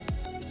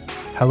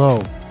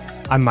Hello,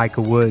 I'm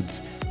Micah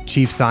Woods,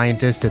 Chief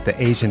Scientist at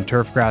the Asian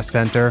Turfgrass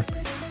Center.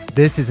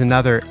 This is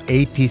another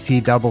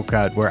ATC Double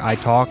Cut where I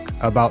talk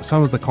about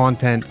some of the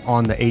content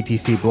on the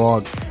ATC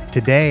blog.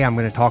 Today I'm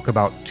going to talk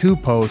about two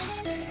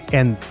posts,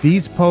 and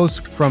these posts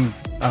from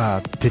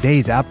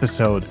today's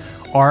episode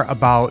are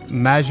about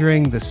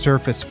measuring the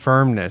surface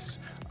firmness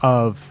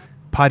of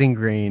putting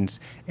greens,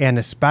 and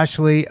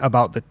especially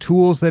about the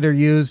tools that are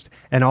used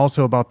and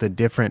also about the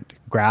different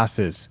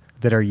grasses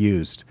that are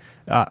used.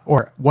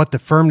 Or what the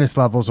firmness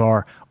levels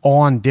are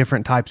on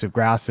different types of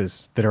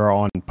grasses that are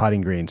on putting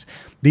greens.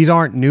 These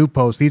aren't new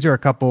posts. These are a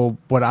couple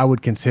what I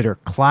would consider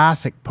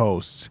classic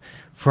posts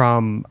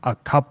from a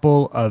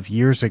couple of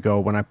years ago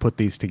when I put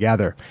these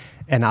together.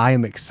 And I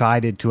am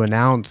excited to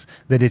announce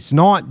that it's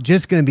not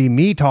just going to be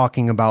me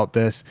talking about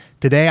this.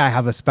 Today I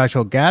have a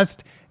special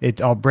guest.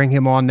 I'll bring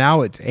him on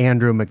now. It's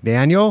Andrew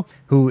McDaniel,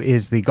 who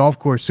is the golf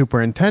course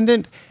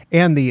superintendent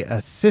and the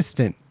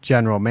assistant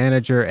general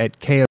manager at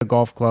Kea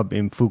Golf Club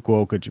in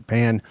Fukuoka,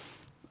 Japan.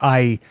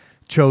 I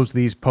chose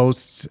these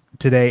posts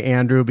today,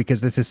 Andrew,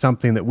 because this is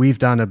something that we've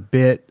done a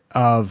bit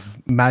of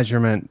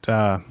measurement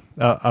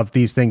of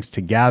these things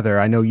together.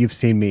 I know you've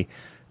seen me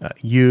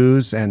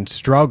use and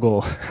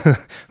struggle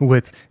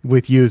with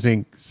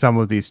using some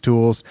of these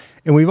tools.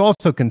 And we've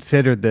also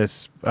considered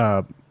this,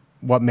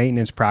 what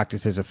maintenance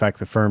practices affect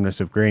the firmness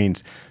of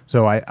greens.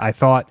 So I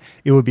thought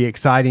it would be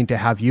exciting to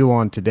have you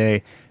on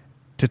today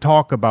to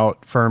talk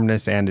about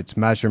firmness and its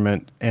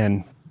measurement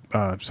and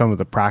some of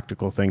the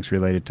practical things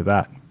related to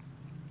that.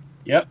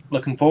 Yep,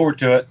 looking forward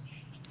to it.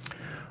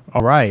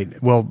 All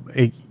right. Well,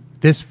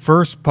 this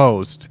first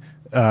post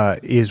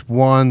is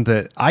one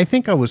that I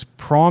think I was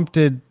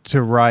prompted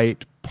to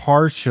write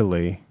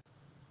partially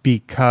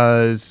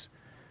because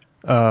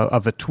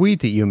of a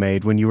tweet that you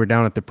made when you were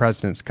down at the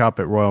President's Cup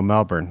at Royal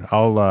Melbourne.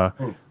 I'll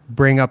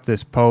bring up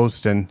this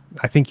post, and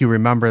I think you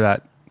remember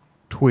that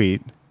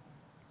tweet.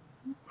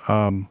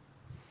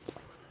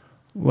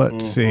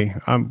 Let's see.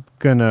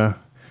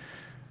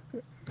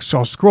 So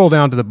I'll scroll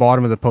down to the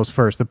bottom of the post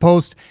first. The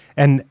post,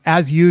 and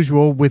as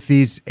usual with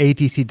these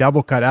ATC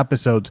Double Cut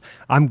episodes,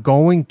 I'm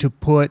going to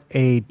put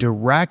a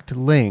direct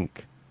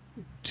link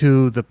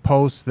to the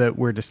posts that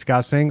we're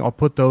discussing. I'll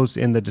put those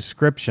in the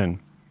description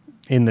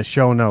in the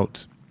show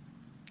notes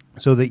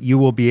so that you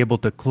will be able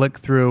to click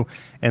through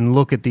and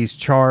look at these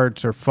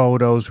charts or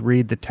photos,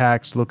 read the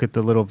text, look at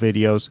the little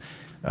videos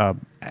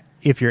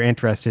if you're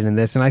interested in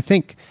this. And I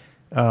think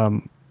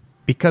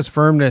because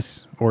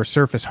firmness or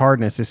surface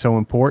hardness is so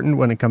important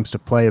when it comes to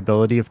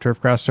playability of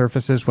turfgrass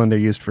surfaces when they're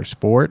used for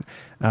sport,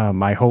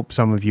 I hope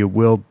some of you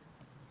will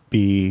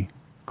be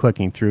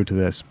clicking through to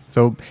this.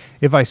 So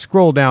if I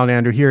scroll down,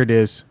 Andrew, here it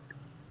is.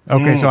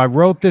 Okay, so I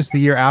wrote this the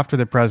year after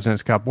the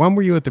President's Cup. When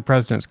were you at the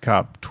President's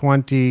Cup?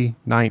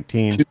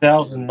 2019?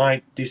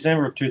 2009,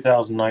 December of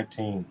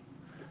 2019.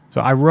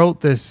 So I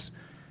wrote this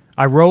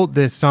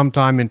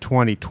sometime in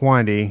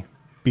 2020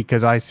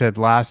 because I said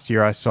last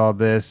year I saw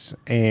this,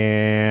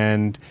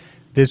 and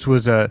this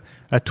was a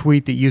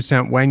tweet that you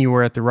sent when you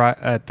were at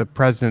the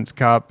President's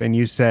Cup, and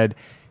you said,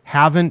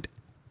 haven't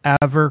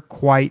ever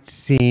quite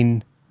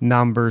seen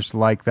numbers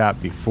like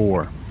that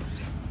before.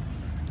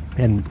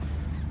 And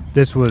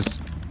this was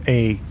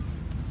a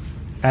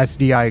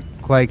SDI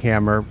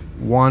Clegghammer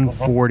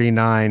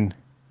 149,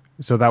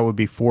 so that would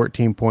be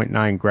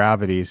 14.9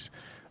 gravities,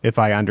 if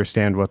I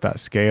understand what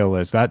that scale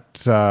is.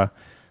 That's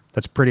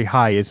pretty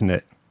high, isn't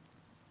it?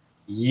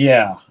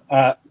 Yeah,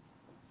 I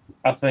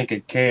think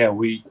at Kea,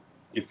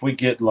 if we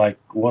get like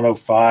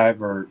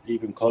 105 or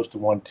even close to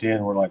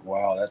 110, we're like,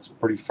 wow, that's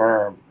pretty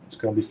firm. It's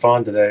going to be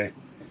fun today.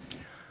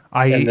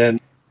 And then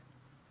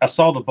I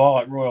saw the ball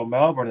at Royal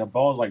Melbourne, and the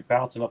ball is like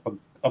bouncing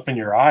up in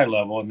your eye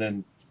level and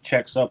then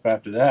checks up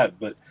after that.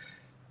 But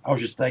I was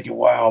just thinking,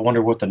 wow, I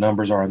wonder what the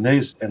numbers are on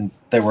these. And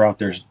they were out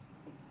there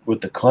with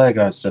the Clegg.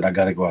 I said, I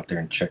got to go out there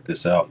and check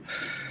this out.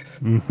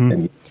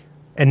 Mm-hmm.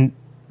 And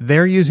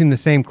they're using the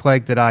same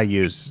Clegg that I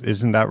use.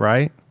 Isn't that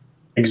right?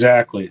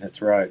 Exactly.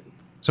 That's right.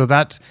 So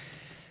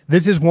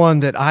this is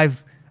one that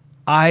I've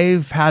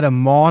had a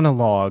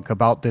monologue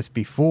about this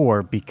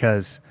before,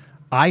 because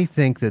I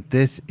think that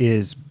this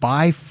is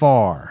by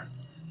far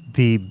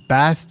the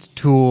best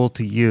tool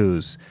to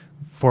use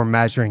for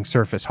measuring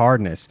surface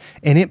hardness.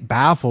 And it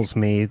baffles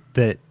me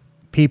that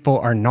people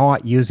are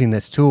not using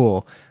this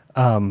tool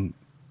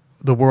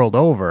the world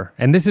over.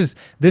 And this is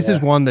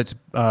one that's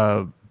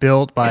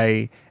built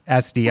by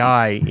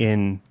SDI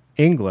in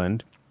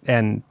England,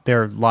 and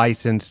they're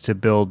licensed to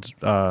build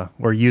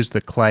or use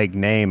the Clegg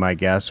name, I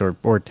guess, or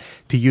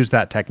to use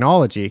that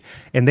technology.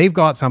 And they've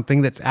got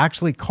something that's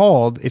actually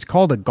called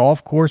a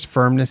golf course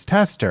firmness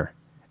tester.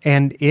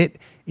 And it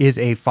is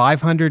a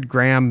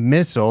 500-gram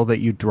missile that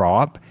you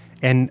drop,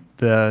 and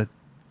the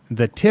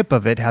tip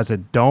of it has a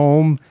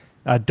domed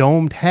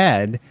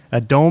head,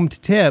 a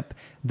domed tip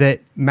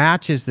that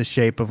matches the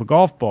shape of a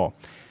golf ball.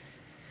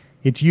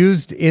 It's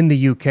used in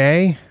the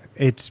UK.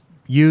 It's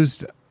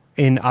used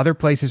in other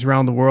places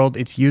around the world.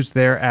 It's used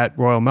there at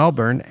Royal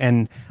Melbourne,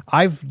 and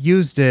I've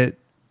used it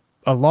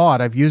a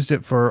lot. I've used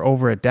it for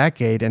over a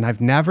decade, and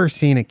I've never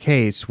seen a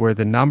case where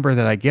the number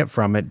that I get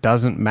from it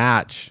doesn't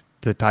match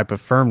the type of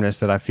firmness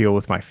that I feel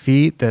with my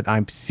feet, that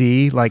I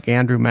see, like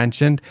Andrew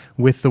mentioned,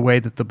 with the way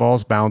that the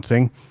ball's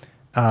bouncing.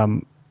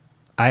 Um,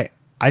 I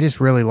I just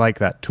really like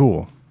that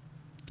tool.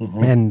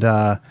 Hmm. And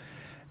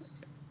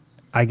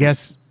I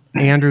guess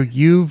Andrew,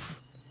 you've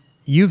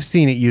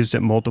seen it used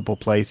at multiple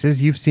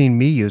places. You've seen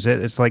me use it.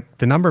 It's like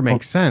the number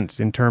makes sense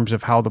in terms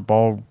of how the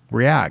ball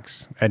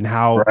reacts and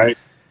how. Right.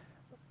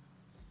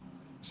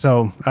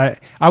 So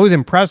I was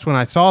impressed when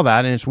I saw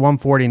that, and it's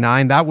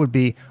 149. That would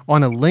be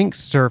on a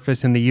links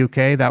surface in the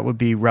UK. That would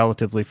be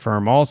relatively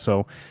firm.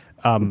 Also,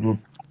 Hmm.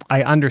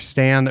 I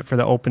understand that for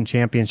the Open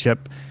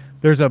Championship,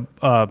 there's a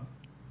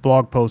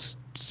blog post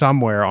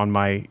somewhere on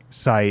my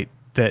site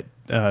that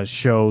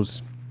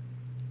shows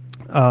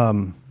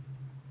a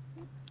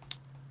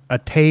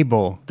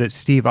table that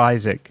Steve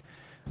Isaac,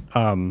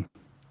 who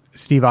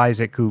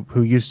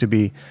used to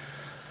be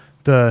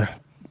the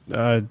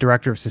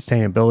director of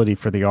sustainability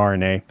for the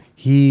RNA,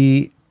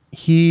 he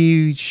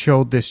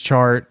showed this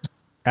chart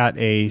at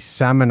a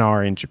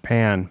seminar in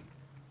Japan,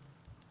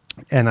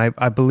 and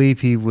I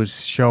believe he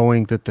was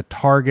showing that the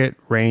target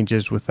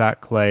ranges with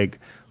that cleg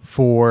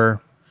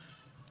for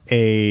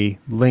a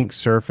link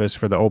surface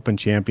for the Open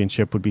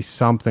Championship would be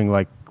something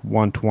like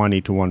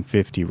 120 to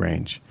 150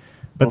 range.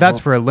 But that's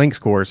Hmm. for a links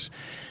course,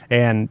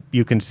 and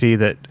you can see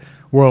that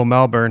Royal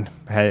Melbourne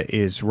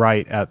is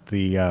right at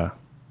the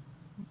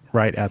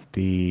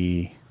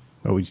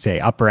what would you say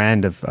upper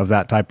end of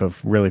that type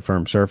of really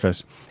firm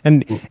surface.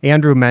 And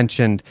Andrew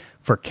mentioned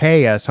for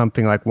Kea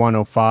something like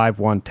 105,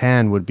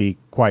 110 would be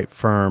quite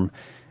firm.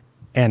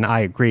 And I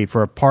agree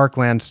for a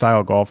parkland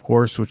style golf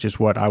course, which is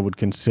what I would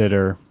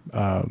consider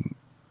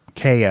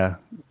Kea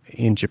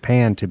in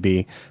Japan to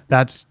be.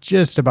 That's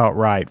just about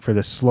right for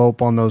the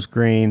slope on those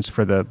greens,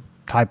 for the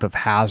type of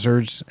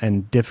hazards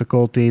and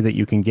difficulty that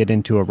you can get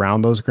into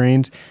around those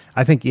greens.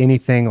 I think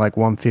anything like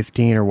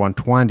 115 or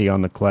 120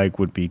 on the cleg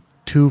would be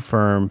too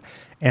firm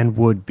and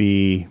would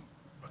be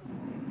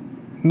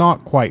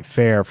not quite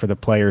fair for the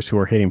players who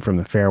are hitting from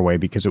the fairway,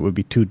 because it would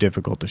be too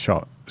difficult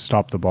to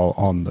stop the ball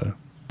on the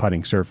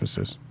putting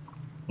surfaces.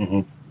 Hmm.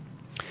 Yeah.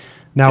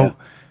 Now,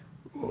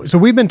 so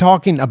we've been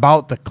talking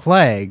about the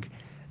cleg,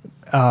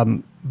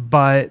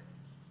 but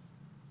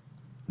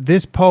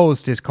this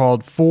post is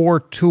called 4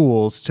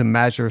 Tools to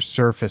Measure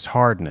Surface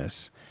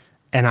Hardness.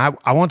 And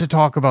I want to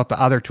talk about the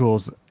other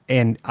tools,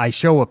 and I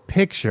show a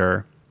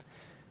picture.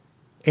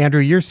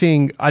 Andrew,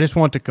 I just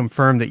want to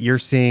confirm that you're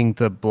seeing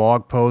the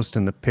blog post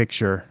and the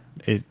picture.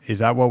 Is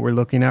that what we're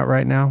looking at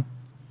right now?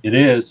 It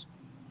is.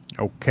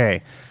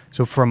 Okay.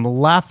 So from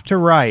left to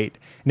right.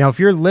 Now, if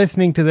you're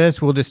listening to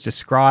this, we'll just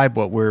describe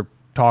what we're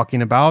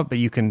talking about, but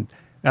you can,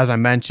 as I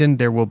mentioned,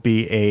 there will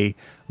be a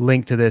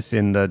link to this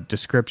in the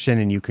description,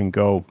 and you can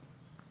go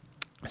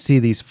see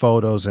these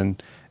photos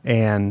and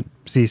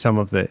see some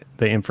of the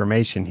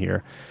information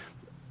here.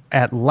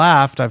 At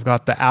left, I've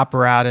got the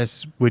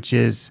apparatus, which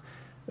is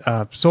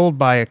sold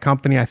by a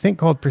company I think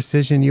called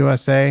Precision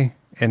USA,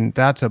 and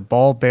that's a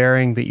ball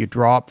bearing that you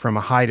drop from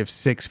a height of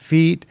 6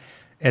 feet,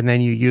 and then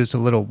you use a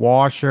little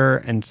washer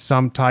and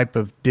some type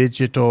of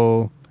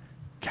digital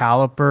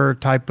caliper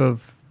type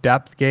of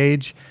depth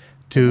gauge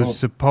to Hmm.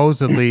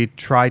 supposedly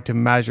try to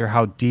measure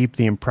how deep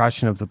the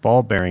impression of the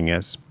ball bearing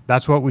is.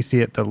 That's what we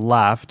see at the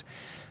left.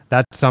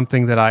 That's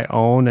something that I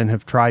own and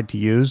have tried to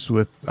use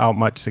without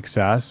much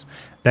success.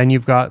 Then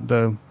you've got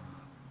the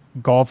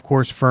golf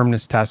course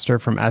firmness tester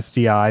from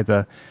SDI,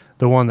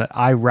 the one that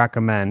I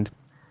recommend.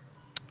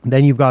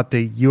 Then you've got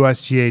the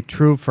USGA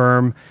True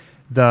Firm,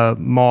 the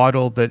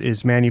model that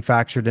is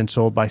manufactured and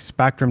sold by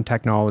Spectrum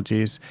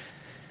Technologies.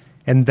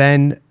 And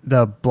then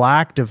the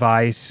black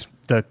device,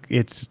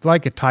 it's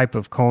like a type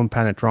of cone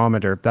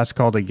penetrometer. That's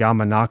called a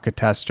Yamanaka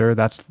tester.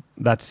 That's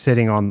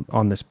sitting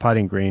on this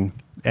putting green,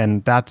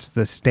 and that's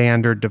the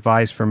standard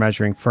device for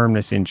measuring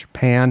firmness in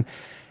Japan.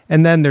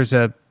 And then there's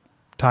a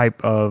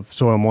type of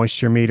soil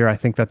moisture meter. I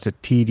think that's a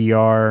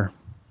TDR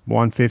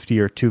 150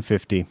 or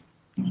 250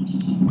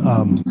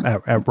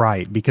 at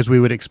right, because we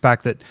would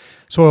expect that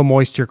soil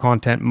moisture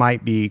content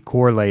might be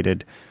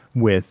correlated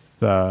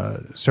with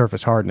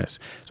surface hardness.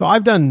 So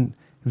I've done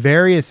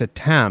various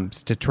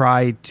attempts to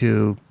try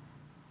to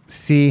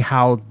see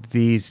how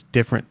these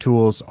different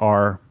tools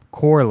are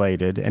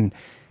correlated. And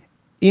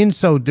in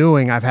so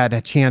doing, I've had a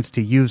chance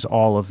to use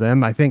all of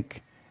them. I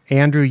think,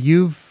 Andrew,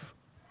 you've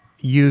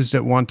used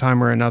at one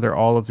time or another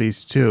all of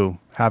these too,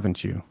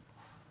 haven't you?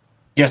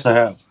 Yes, I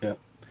have. Yeah.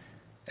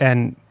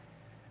 And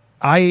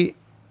I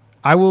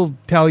I will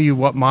tell you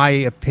what my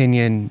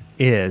opinion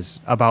is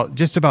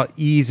about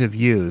ease of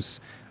use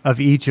of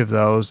each of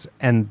those,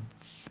 and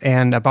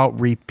about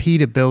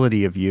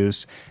repeatability of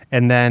use.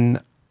 And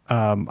then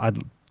I'll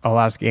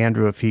ask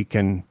Andrew if he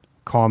can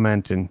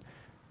comment and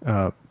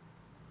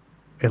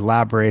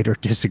elaborate or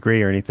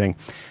disagree or anything.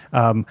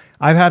 I've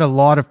had a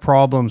lot of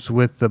problems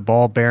with the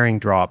ball bearing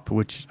drop,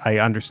 which I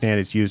understand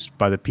is used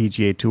by the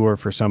PGA Tour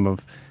for some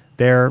of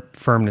their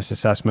firmness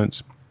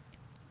assessments.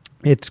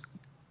 It's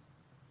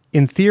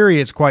in theory,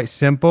 it's quite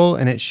simple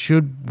and it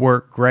should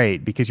work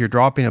great because you're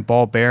dropping a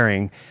ball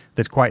bearing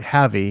that's quite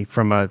heavy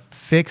from a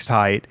fixed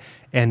height,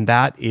 and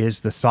that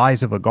is the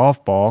size of a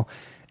golf ball.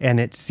 And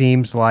it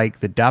seems like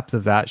the depth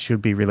of that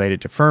should be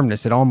related to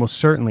firmness. It almost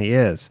certainly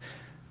is.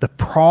 The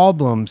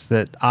problems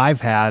that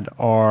I've had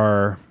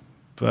are,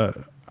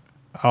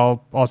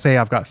 I'll say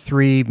I've got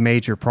three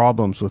major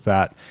problems with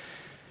that.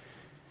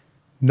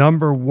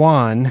 Number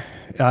one,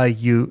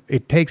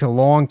 it takes a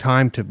long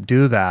time to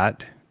do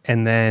that,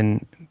 and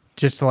then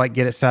just to like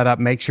get it set up,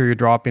 make sure you're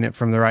dropping it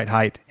from the right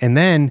height, and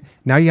then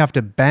now you have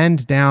to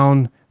bend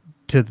down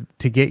to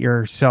get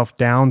yourself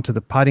down to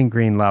the putting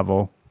green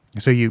level.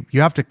 So you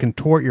have to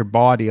contort your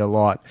body a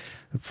lot.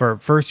 For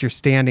first, you're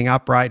standing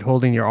upright,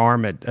 holding your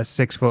arm at a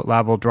 6-foot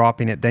level,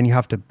 dropping it. Then you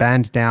have to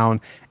bend down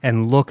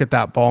and look at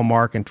that ball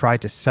mark and try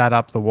to set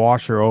up the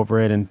washer over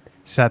it and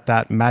set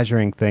that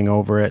measuring thing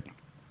over it.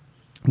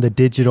 The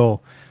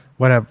digital,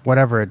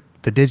 whatever,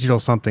 the digital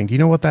something. Do you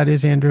know what that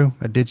is, Andrew?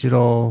 A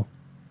digital.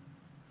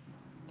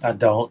 I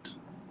don't.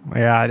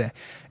 Yeah,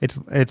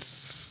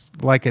 it's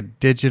like a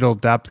digital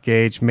depth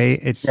gauge.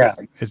 It's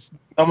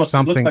Almost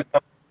something. It looks like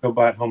something you go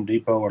buy at Home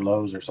Depot or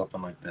Lowe's or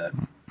something like that.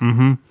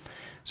 Mm-hmm.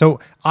 So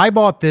I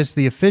bought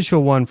the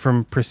official one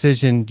from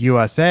Precision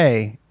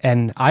USA,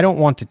 and I don't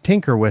want to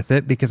tinker with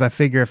it because I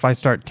figure if I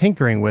start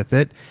tinkering with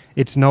it,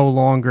 it's no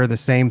longer the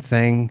same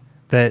thing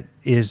that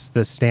is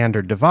the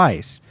standard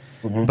device.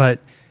 Mm-hmm. But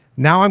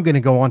now I'm going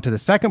to go on to the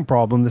second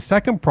problem. The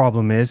second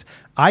problem is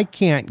I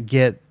can't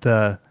get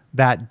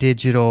that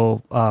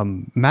digital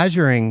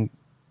measuring.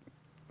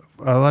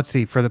 Let's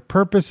see, for the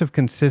purpose of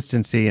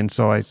consistency, and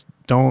so I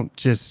don't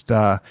just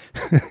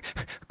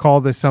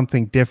call this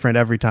something different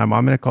every time.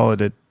 I'm going to call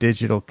it a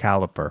digital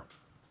caliper,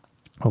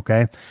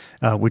 okay?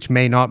 Which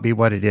may not be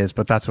what it is,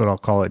 but that's what I'll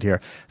call it here.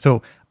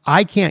 So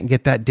I can't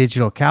get that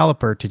digital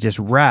caliper to just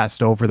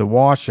rest over the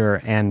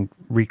washer and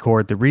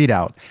record the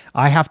readout.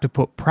 I have to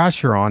put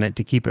pressure on it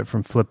to keep it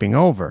from flipping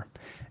over.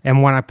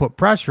 And when I put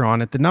pressure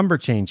on it, the number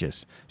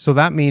changes. So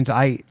that means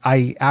I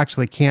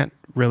actually can't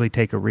really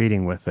take a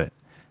reading with it.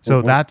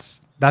 So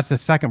that's the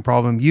second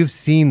problem. You've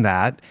seen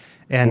that,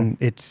 and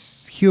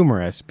it's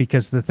humorous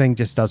because the thing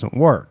just doesn't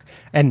work.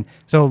 And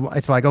so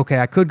it's like, okay,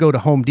 I could go to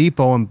Home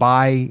Depot and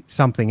buy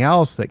something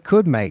else that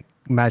could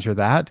measure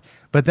that.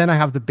 But then I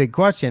have the big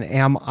question,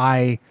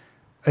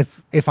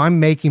 if I'm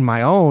making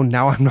my own,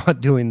 now I'm not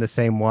doing the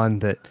same one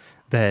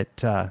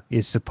that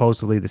is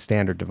supposedly the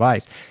standard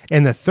device.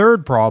 And the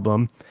third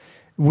problem,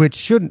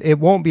 it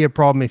won't be a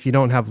problem if you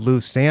don't have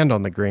loose sand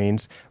on the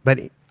greens, but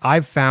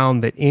I've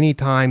found that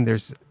anytime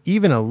there's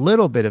even a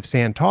little bit of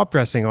sand top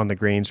dressing on the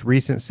greens,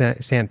 recent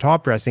sand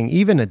top dressing,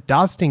 even a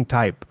dusting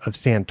type of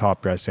sand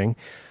top dressing,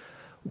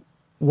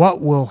 what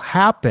will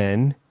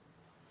happen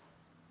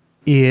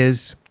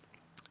is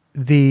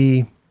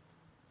the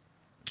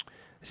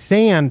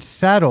sand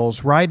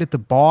settles right at the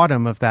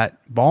bottom of that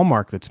ball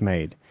mark that's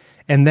made.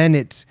 And then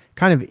it's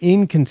kind of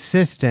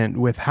inconsistent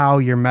with how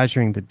you're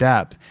measuring the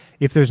depth.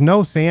 If there's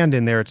no sand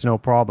in there, it's no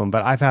problem.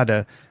 But I've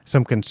had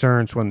some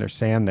concerns when there's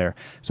sand there.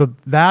 So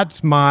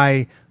that's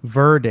my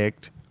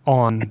verdict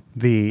on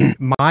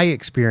my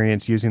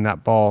experience using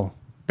that ball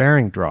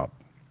bearing drop.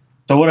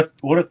 So what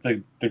if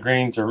the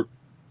greens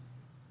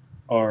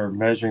are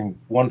measuring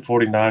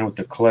 149 with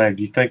the clay?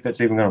 Do you think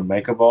that's even going to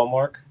make a ball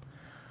mark?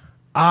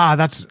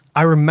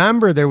 I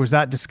remember there was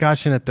that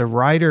discussion at the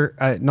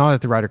not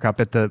at the Ryder Cup,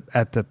 at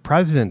the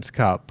President's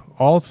Cup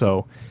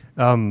also.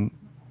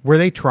 Were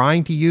they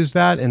trying to use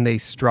that and they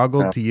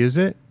struggled to use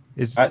it?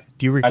 Do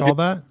you recall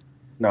that?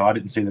 No, I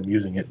didn't see them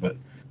using it, but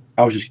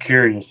I was just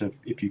curious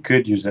if you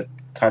could use that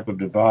type of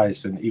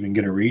device and even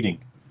get a reading.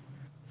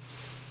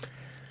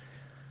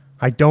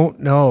 I don't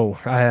know.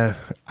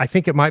 I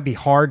think it might be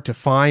hard to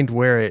find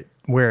where it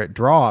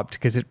dropped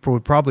because it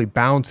would probably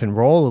bounce and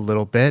roll a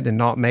little bit and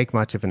not make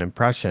much of an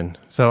impression.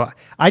 So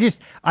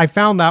I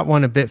found that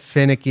one a bit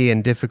finicky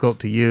and difficult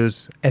to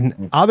use.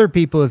 And other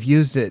people have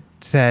used it,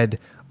 said,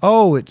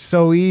 "Oh, it's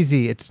so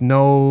easy. It's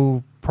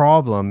no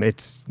problem.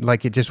 It's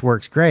like it just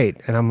works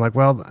great." And I'm like,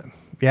 well,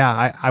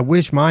 yeah, I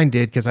wish mine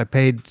did because I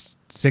paid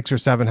 $600 or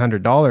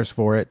 $700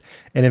 for it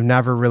and have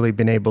never really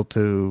been able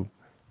to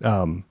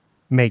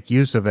make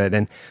use of it.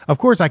 And of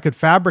course, I could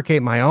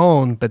fabricate my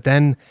own, but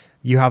then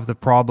you have the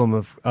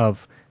problem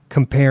of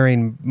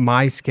comparing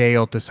my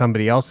scale to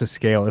somebody else's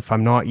scale if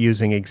I'm not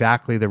using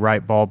exactly the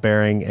right ball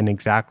bearing and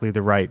exactly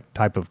the right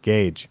type of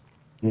gauge.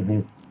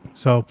 Mm-hmm.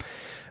 So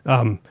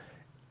I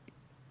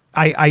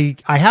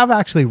have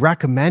actually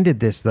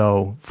recommended this,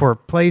 though, for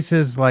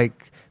places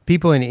like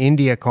people in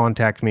India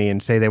contact me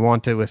and say they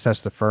want to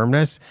assess the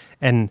firmness.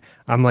 And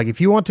I'm like,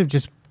 if you want to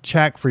just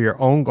check for your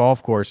own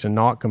golf course and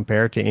not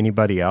compare to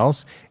anybody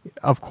else,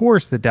 of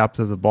course, the depth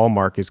of the ball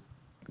mark is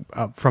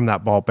from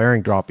that ball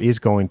bearing drop is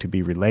going to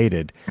be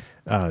related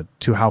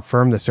to how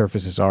firm the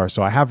surfaces are.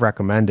 So I have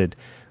recommended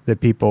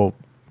that people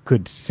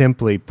could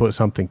simply put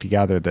something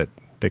together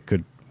that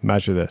could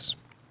measure this.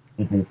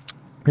 Mm-hmm.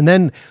 And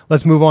then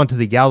let's move on to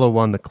the yellow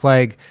one, the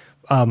Clegg.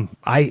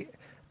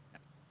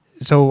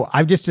 So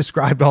I've just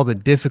described all the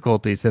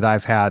difficulties that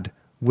I've had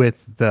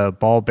with the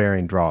ball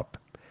bearing drop.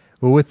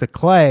 Well, with the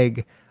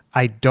Clegg,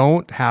 I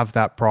don't have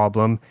that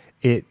problem.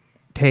 It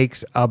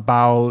takes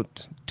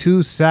about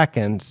 2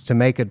 seconds to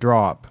make a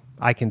drop.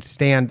 I can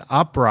stand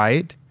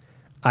upright.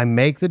 I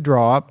make the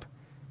drop.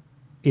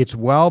 It's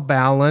well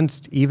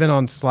balanced, even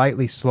on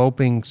slightly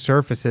sloping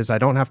surfaces. I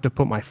don't have to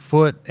put my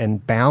foot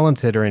and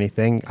balance it or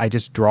anything. I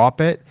just drop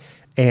it,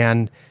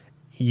 and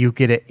you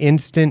get an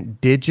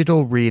instant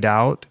digital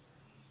readout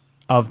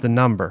of the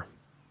number.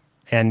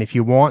 And if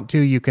you want to,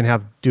 you can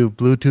do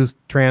Bluetooth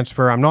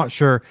transfer. I'm not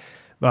sure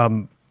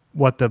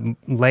what the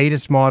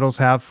latest models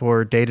have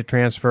for data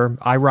transfer.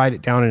 I write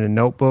it down in a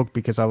notebook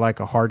because I like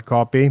a hard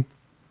copy.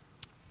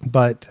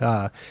 But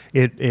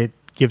it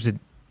gives an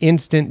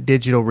instant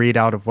digital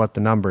readout of what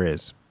the number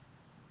is.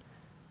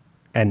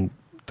 And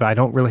I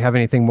don't really have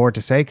anything more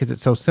to say because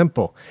it's so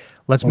simple.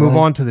 Let's move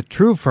on to the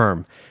True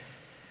Firm.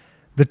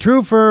 The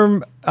True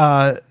Firm,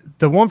 the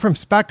one from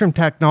Spectrum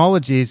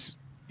Technologies,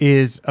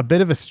 is a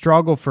bit of a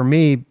struggle for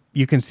me.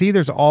 You can see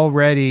there's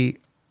already,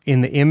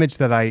 in the image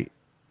that I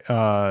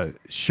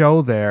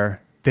show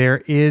there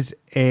is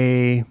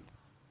a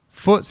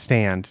foot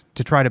stand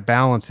to try to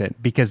balance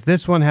it, because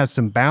this one has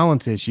some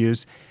balance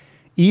issues.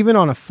 Even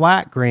on a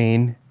flat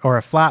green or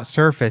a flat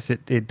surface,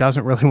 it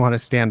doesn't really want to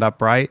stand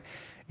upright.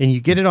 And you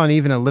get it on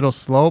even a little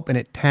slope, and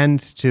it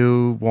tends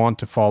to want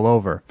to fall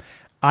over.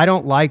 I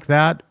don't like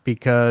that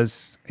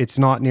because it's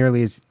not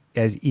nearly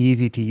as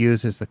easy to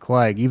use as the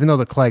Clegg. Even though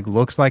the Clegg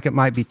looks like it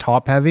might be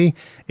top heavy,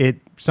 it's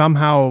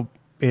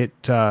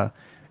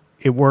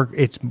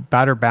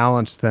better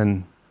balanced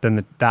than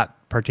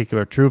that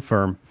particular True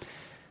Firm.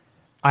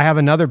 I have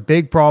another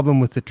big problem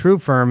with the True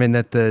Firm in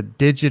that the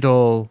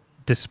digital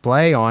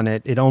display on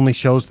it only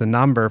shows the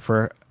number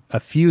for a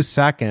few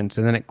seconds,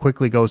 and then it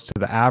quickly goes to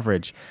the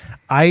average.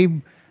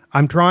 If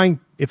I'm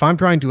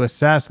trying to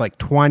assess like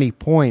 20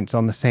 points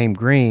on the same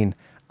green,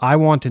 I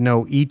want to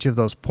know each of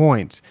those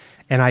points.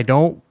 And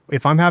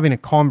if I'm having a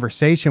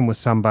conversation with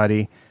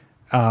somebody,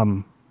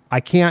 I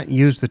can't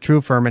use the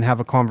True Firm and have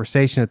a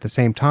conversation at the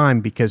same time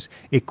because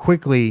it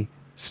quickly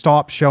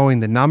stops showing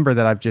the number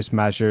that I've just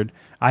measured.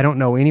 I don't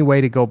know any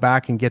way to go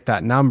back and get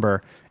that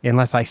number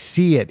unless I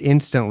see it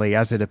instantly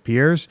as it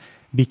appears,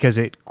 because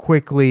it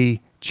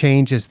quickly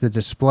changes the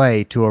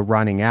display to a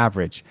running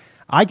average.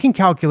 I can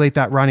calculate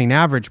that running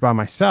average by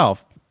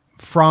myself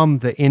from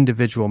the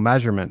individual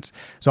measurements.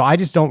 So I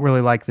just don't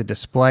really like the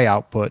display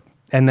output.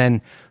 And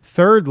then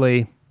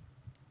thirdly,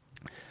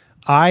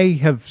 I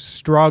have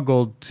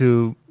struggled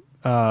to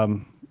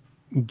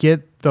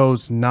get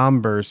those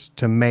numbers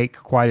to make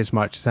quite as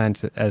much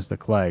sense as the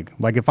Clegg.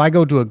 Like if I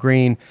go to a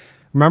green,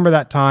 remember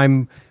that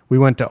time we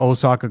went to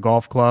Osaka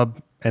Golf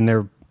Club,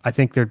 and I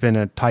think there'd been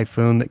a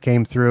typhoon that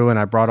came through, and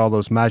I brought all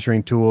those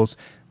measuring tools.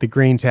 The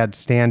greens had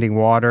standing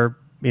water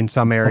in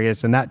some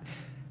areas, and that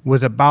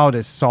was about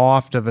as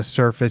soft of a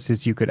surface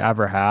as you could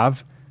ever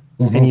have.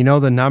 And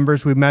the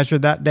numbers we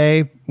measured that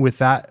day with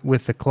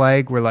the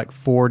Clegg were like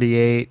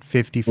 48,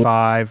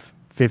 55,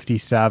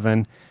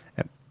 57.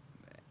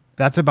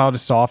 That's about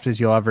as soft as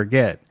you'll ever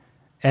get.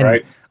 And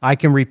right. I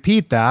can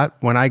repeat that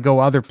when I go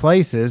other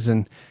places,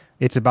 and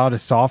it's about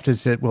as soft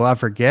as it will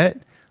ever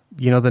get.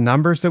 The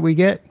numbers that we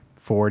get,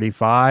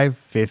 45,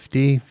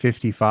 50,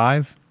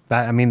 55.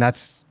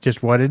 That's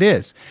just what it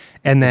is.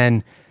 And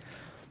then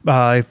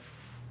if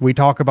we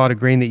talk about a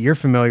green that you're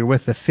familiar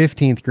with, the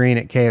 15th green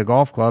at Kea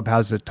Golf Club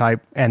has a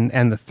type, and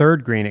the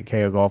 3rd green at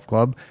Kea Golf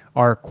Club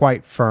are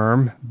quite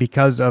firm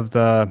because of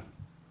the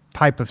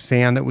type of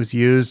sand that was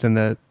used and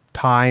the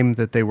time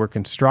that they were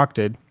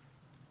constructed.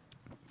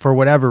 For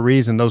whatever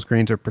reason, those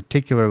greens are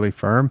particularly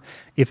firm.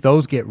 If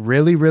those get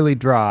really, really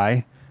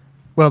dry,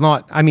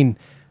 not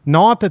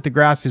that the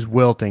grass is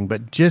wilting,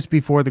 but just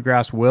before the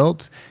grass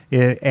wilts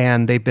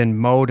and they've been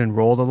mowed and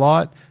rolled a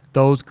lot,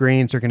 those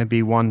greens are going to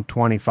be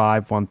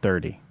 125,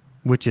 130,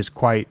 which is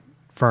quite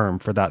firm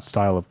for that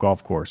style of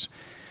golf course.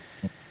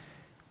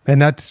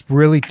 And that's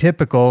really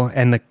typical.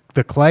 And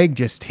the Clegg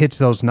just hits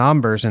those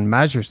numbers and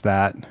measures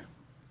that.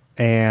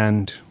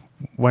 And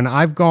when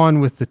I've gone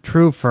with the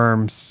True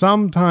Firm,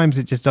 sometimes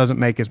it just doesn't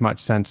make as much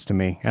sense to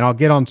me. And I'll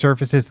get on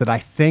surfaces that I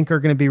think are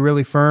going to be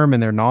really firm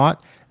and they're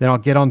not. Then I'll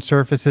get on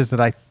surfaces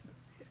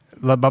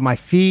but my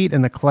feet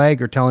and the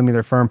Clegg are telling me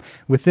they're firm.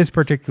 With this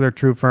particular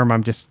True Firm,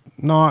 I'm just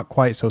not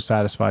quite so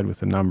satisfied with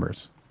the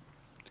numbers.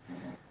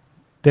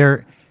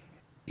 There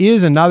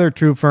is another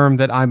True Firm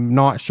that I'm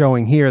not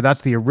showing here.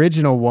 That's the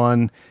original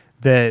one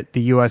that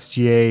the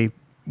USGA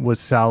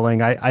was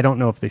selling. I don't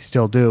know if they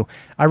still do.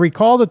 I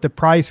recall that the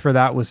price for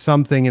that was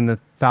something in the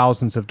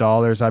thousands of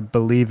dollars. I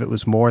believe it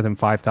was more than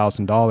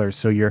 $5,000.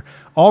 So you're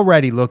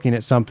already looking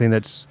at something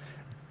that's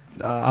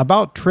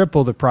about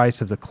triple the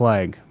price of the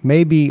Clegg.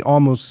 Maybe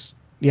almost,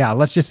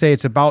 let's just say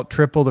it's about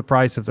triple the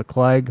price of the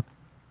Clegg.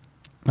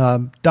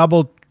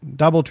 Double,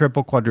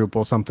 triple,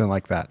 quadruple, something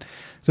like that.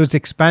 So it's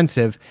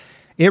expensive.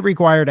 It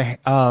required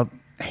a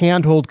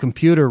handheld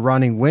computer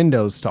running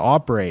Windows to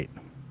operate.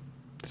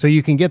 So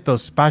you can get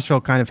those special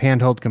kind of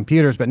handheld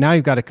computers, but now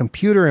you've got a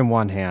computer in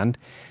one hand,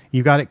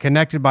 You got it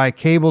connected by a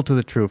cable to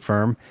the true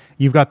firm.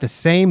 You've got the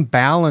same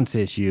balance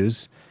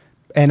issues.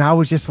 And I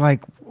was just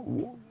like,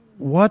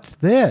 what's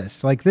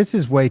this? Like, this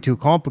is way too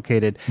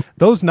complicated.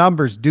 Those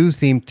numbers do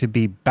seem to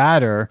be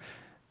better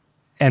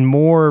and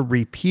more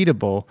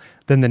repeatable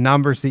than the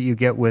numbers that you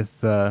get with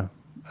the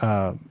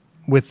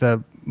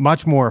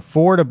much more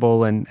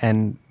affordable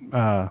and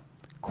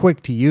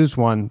quick to use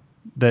one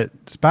that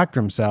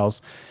Spectrum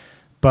sells.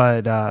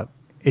 But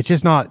it's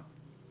just not.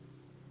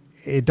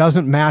 It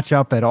doesn't match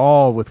up at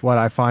all with what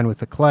I find with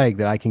the Clegg,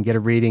 that I can get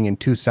a reading in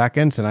 2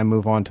 seconds and I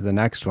move on to the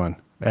next one.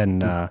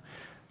 And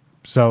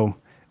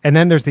and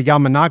then there's the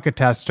Yamanaka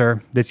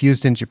tester that's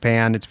used in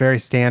Japan. It's very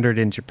standard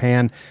in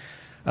Japan.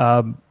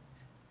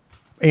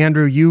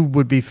 Andrew, you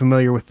would be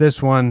familiar with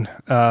this one.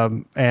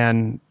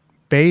 And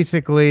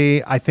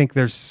basically, I think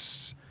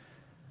there's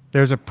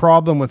a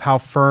problem with how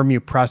firm you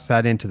press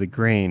that into the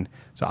green.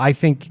 So I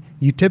think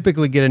you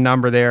typically get a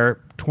number there.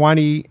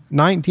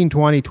 19,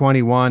 20,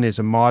 21 is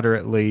a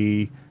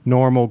moderately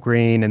normal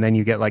green, and then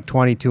you get like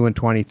 22 and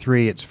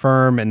 23, it's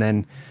firm, and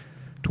then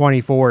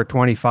 24 or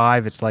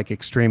 25, it's like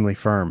extremely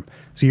firm.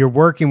 So you're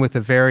working with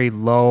a very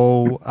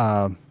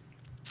low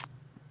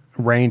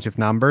range of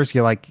numbers.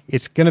 You're like,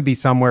 it's going to be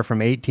somewhere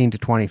from 18 to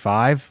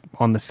 25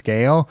 on the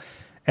scale.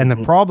 And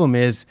the problem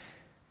is,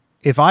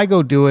 if I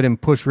go do it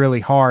and push really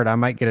hard, I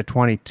might get a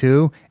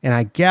 22. And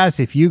I guess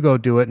if you go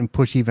do it and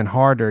push even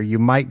harder, you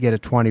might get a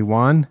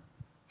 21.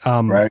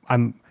 Right.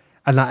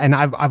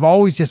 I've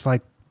always just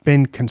like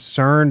been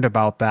concerned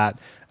about that,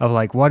 of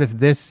like, what if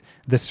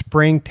the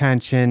spring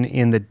tension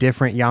in the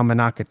different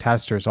Yamanaka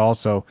testers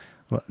also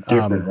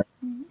Different, right?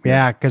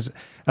 yeah, because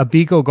a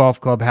Biko Golf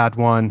Club had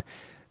one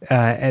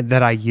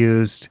that I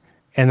used,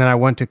 and then I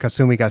went to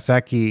Kasumi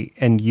Gaseki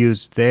and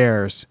used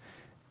theirs,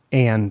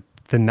 and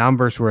the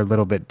numbers were a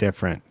little bit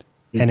different.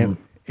 And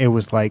it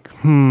was like,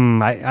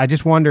 I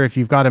just wonder if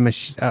you've got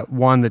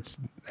one that's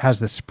has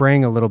the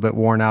spring a little bit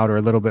worn out or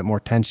a little bit more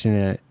tension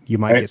in it, you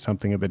might get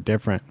something a bit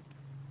different.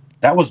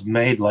 That was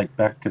made like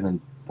back in the,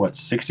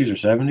 60s or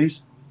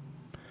 70s?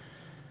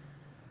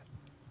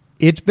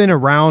 It's been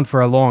around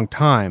for a long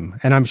time,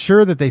 and I'm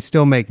sure that they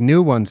still make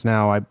new ones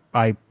now,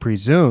 I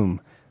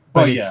presume.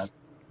 But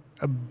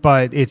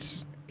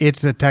it's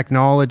a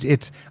technology.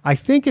 I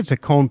think it's a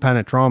cone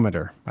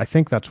penetrometer. I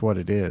think that's what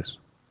it is.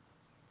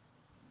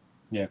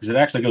 Yeah, because it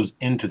actually goes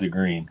into the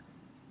green.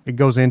 It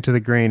goes into the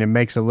green and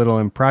makes a little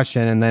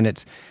impression, and then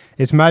it's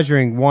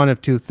measuring one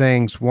of two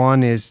things.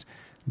 One is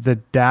the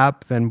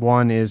depth, and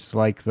one is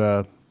like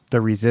the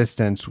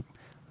resistance.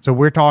 So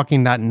we're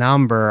talking that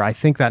number. I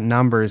think that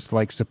number is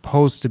like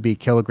supposed to be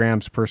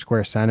kilograms per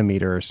square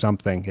centimeter or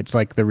something. It's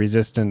like the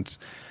resistance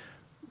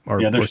or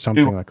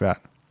something like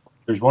that.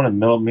 There's one in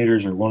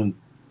millimeters, or one,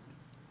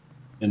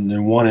 and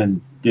then one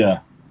in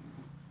per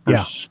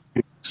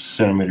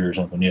centimeter or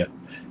something. Yeah,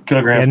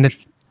 kilograms.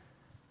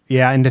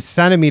 And the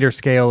centimeter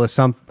scale is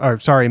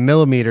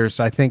millimeters.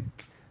 I think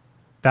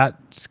that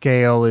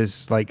scale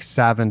is like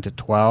 7 to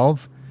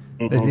 12.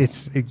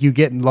 You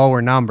get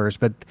lower numbers,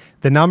 but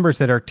the numbers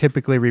that are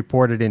typically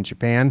reported in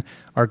Japan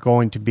are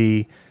going to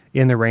be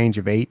in the range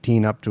of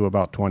 18 up to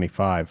about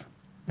 25.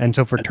 And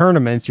so for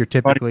tournaments, you're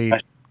typically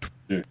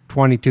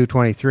 22,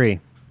 23.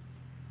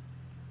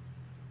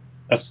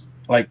 That's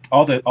like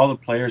all the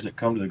players that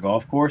come to the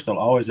golf course, they'll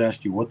always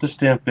ask you what the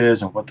stimp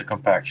is and what the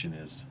compaction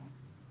is.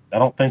 I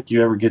don't think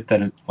you ever get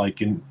that in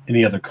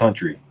any other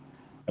country,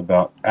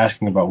 about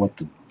asking about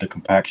what the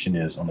compaction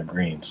is on the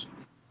greens.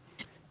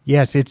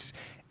 Yes, it's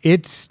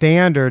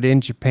standard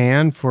in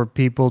Japan for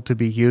people to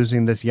be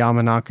using this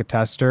Yamanaka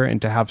tester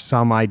and to have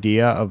some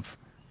idea of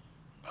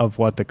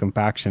what the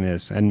compaction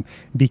is. And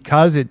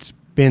because it's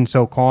been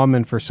so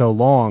common for so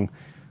long,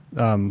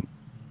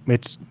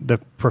 it's the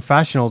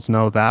professionals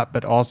know that,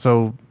 but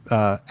also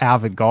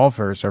avid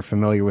golfers are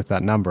familiar with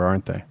that number,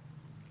 aren't they?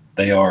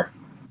 They are.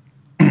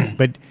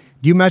 But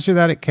do you measure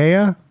that at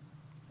Kea?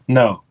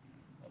 No.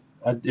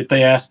 If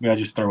they ask me, I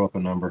just throw up a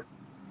number.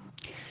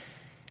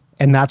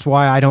 And that's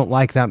why I don't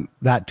like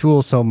that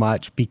tool so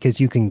much, because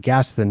you can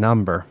guess the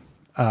number.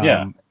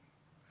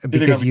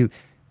 Because you've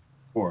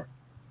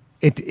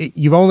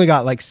only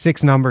got like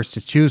 6 numbers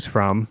to choose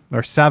from,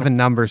 or 7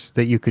 numbers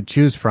that you could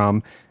choose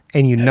from,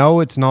 and you know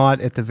it's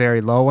not at the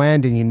very low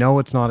end, and you know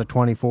it's not a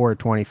 24 or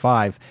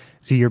 25.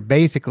 So you're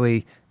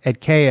basically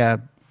at Kea,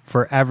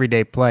 for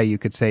everyday play, you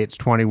could say it's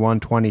 21,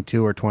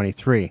 22, or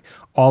 23,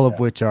 all of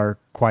which are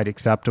quite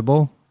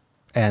acceptable.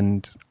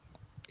 And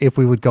if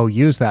we would go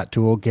use that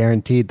tool,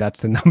 guaranteed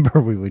that's the number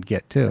we would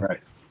get too.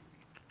 Right.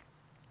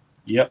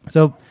 Yep.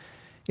 So,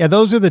 yeah,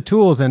 those are the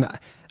tools. And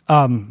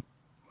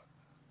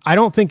I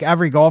don't think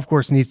every golf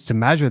course needs to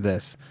measure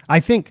this. I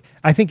think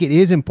it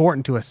is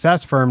important to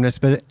assess firmness,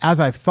 but as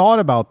I've thought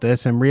about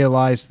this and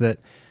realized that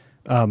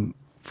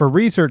for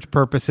research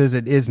purposes,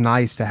 it is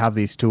nice to have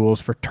these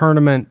tools for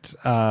tournament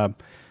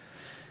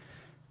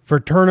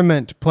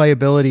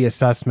playability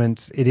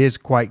assessments. It is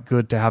quite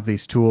good to have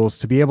these tools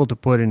to be able to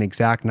put an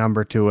exact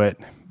number to it,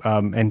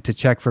 and to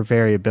check for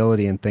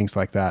variability and things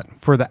like that.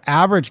 For the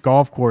average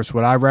golf course,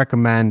 what I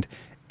recommend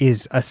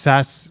is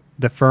assess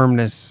the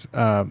firmness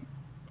on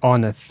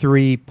a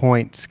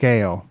 3-point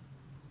scale.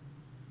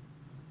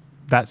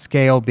 That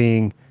scale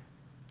being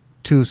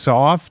too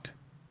soft,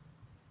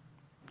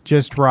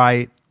 just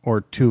right,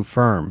 or too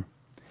firm.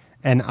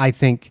 And I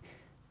think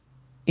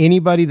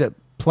anybody that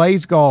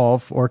plays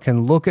golf or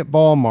can look at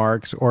ball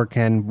marks or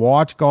can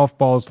watch golf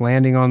balls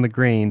landing on the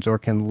greens or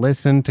can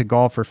listen to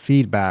golfer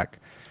feedback,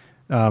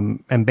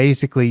 and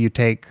basically you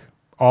take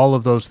all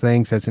of those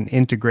things as an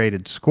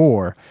integrated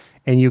score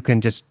and you can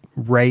just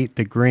rate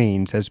the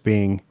greens as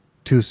being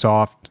too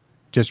soft,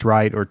 just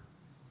right, or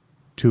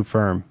too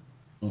firm.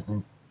 Mm-hmm.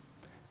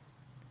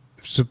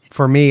 So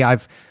for me,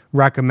 I've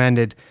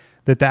recommended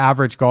that the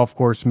average golf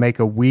course make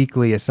a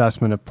weekly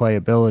assessment of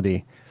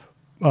playability.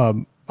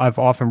 I've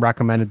often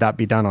recommended that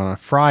be done on a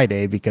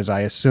Friday because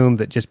I assume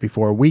that just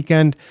before a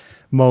weekend,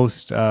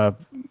 most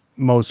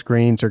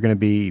greens are going to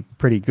be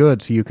pretty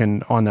good. So you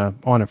can on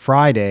a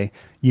Friday,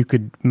 you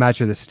could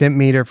measure the stimp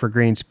meter for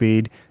green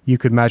speed. You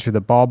could measure the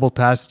bobble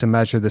test to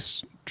measure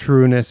the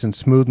trueness and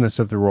smoothness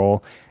of the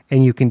roll,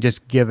 and you can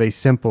just give a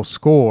simple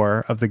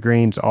score of the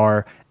greens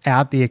are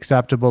at the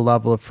acceptable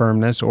level of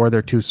firmness, or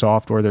they're too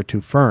soft, or they're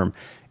too firm.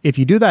 If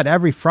you do that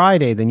every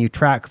Friday, then you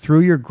track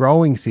through your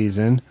growing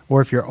season, or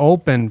if you're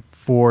open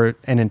for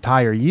an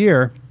entire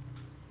year,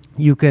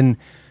 you can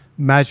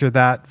measure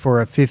that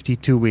for a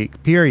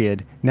 52-week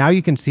period. Now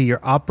you can see your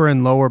upper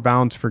and lower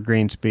bounds for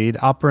green speed,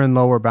 upper and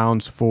lower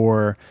bounds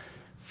for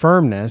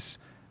firmness,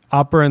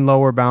 upper and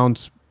lower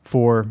bounds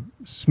for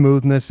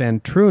smoothness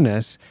and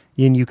trueness.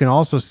 And you can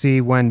also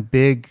see when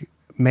big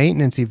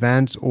maintenance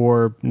events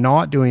or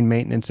not doing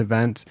maintenance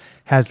events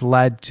has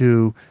led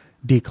to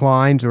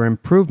declines or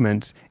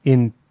improvements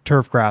in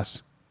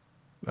turfgrass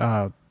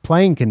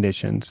playing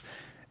conditions.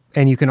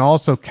 And you can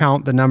also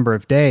count the number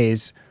of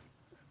days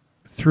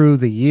through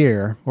the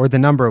year, or the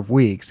number of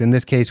weeks. In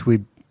this case,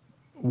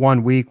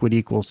 1 week would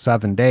equal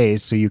 7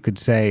 days. So you could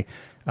say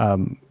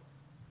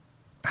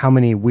how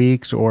many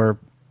weeks, or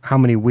how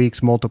many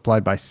weeks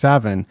multiplied by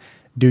 7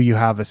 do you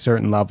have a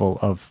certain level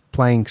of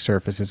playing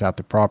surfaces at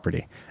the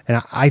property.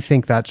 And I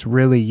think that's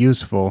really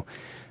useful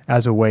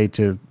as a way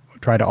to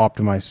try to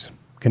optimize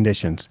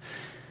conditions.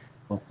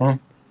 Uh-huh.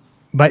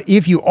 But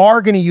if you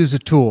are going to use a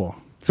tool,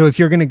 so if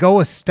you're going to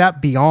go a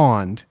step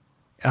beyond,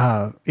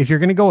 that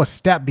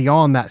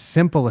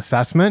simple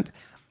assessment,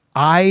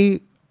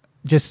 I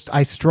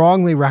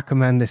strongly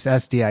recommend this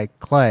SDI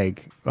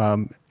Clegg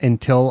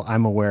until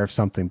I'm aware of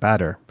something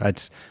better.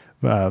 But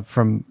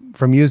from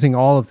using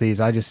all of these,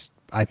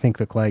 I think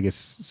the Clegg is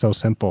so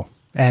simple.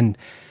 And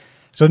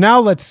so now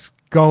let's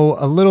go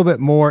a little bit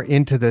more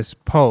into this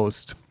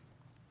post,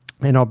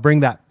 and I'll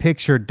bring that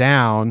picture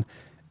down,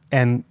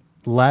 and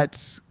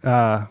let's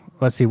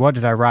see, what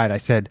did I write? I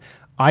said,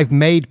 I've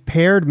made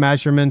paired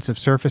measurements of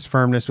surface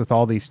firmness with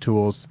all these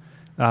tools.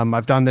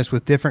 I've done this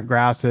with different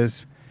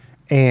grasses,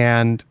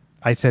 and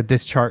I said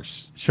this chart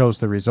shows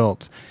the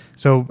results.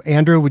 So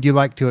Andrew, would you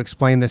like to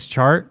explain this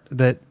chart?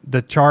 That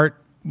the chart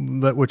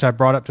which I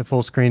brought up to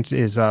full screen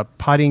is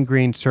putting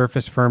green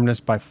surface firmness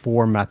by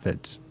 4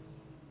 methods.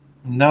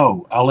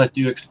 No, I'll let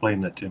you explain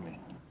that to me.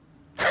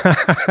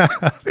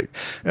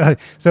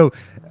 So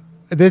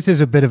this is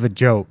a bit of a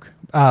joke.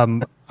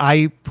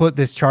 I put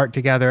this chart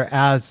together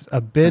as a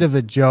bit of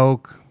a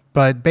joke,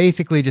 but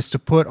basically just to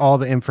put all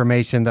the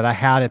information that I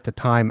had at the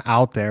time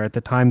out there at the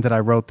time that I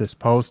wrote this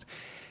post,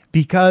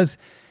 because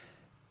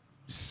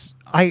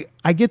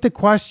I get the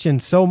question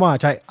so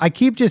much. I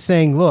keep just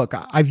saying, look,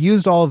 I've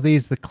used all of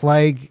these. The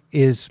Clegg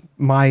is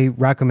my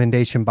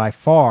recommendation by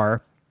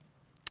far.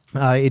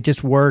 It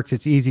just works.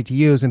 It's easy to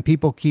use. And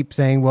people keep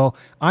saying, well,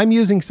 I'm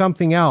using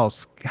something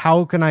else.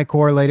 How can I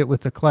correlate it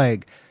with the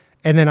Clegg?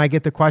 And then I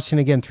get the question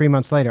again 3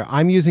 months later.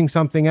 I'm using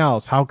something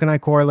else. How can I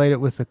correlate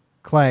it with the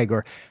Clegg?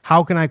 Or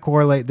how can I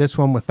correlate this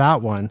one with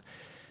that one?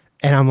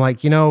 And I'm like,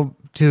 to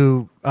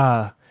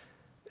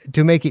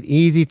make it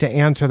easy to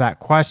answer that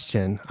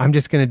question, I'm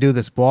just going to do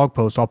this blog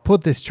post. I'll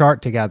put this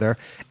chart together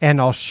and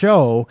I'll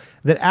show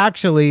that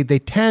actually they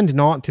tend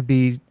not to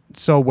be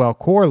so well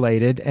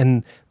correlated.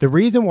 And the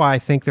reason why I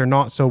think they're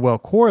not so well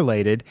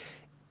correlated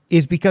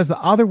is because the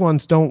other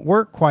ones don't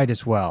work quite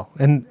as well.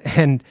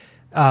 And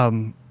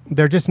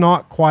they're just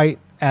not quite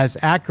as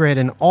accurate.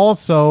 And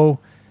also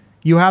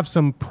you have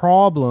some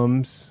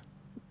problems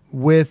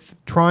with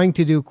trying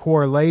to do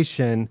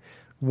correlation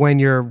when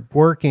you're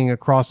working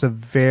across a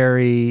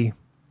very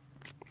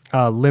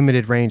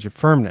limited range of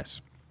firmness.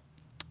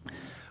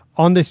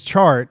 On this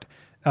chart,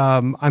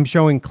 I'm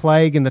showing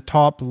Clegg in the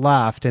top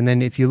left, and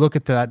then if you look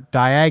at that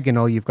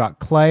diagonal, you've got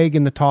Clegg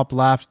in the top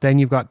left, then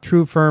you've got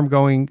True Firm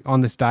going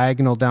on this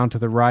diagonal down to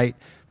the right,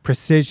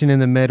 Precision in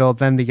the middle,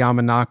 then the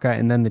Yamanaka,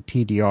 and then the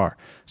TDR.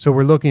 So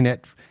we're looking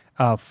at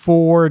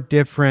 4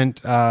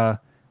 different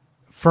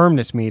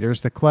firmness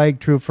meters: the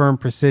Clegg, True Firm,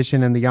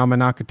 Precision, and the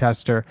Yamanaka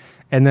tester,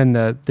 and then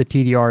the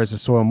TDR is a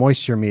soil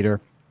moisture meter.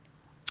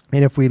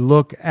 And if we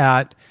look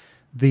at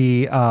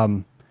the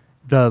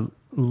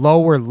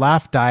lower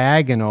left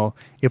diagonal,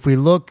 if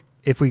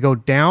we go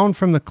down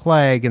from the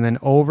Clegg and then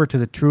over to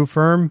the True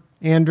Firm,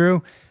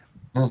 Andrew,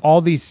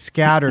 all these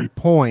scattered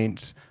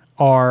points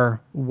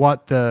are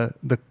what the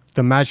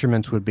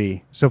measurements would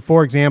be. So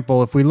for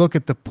example, if we look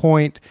at the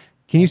point,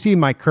 can you see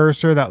my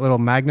cursor, that little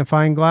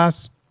magnifying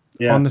glass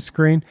on Yeah. the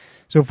screen?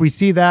 So if we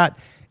see that,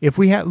 if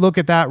we look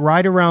at that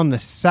right around the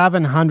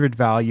 700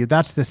 value,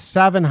 that's the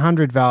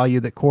 700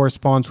 value that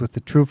corresponds with the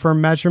true firm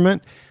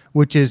measurement,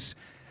 which is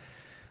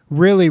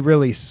really,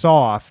 really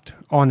soft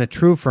on a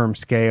true firm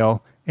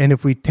scale. And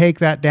if we take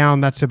that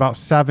down, that's about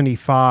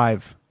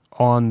 75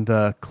 on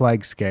the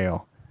Clegg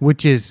scale,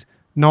 which is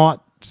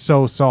not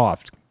so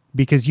soft,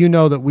 because you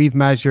know that we've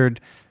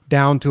measured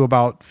down to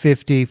about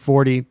 50,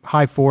 40,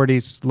 high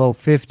 40s, low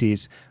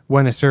 50s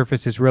when a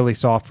surface is really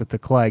soft with the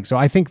Clegg. So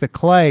I think the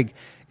Clegg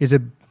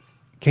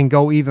can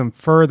go even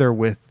further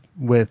with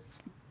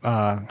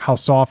how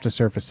soft a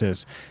surface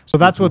is. So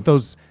that's what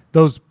those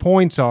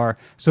points are.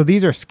 So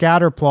these are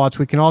scatter plots.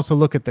 We can also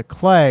look at the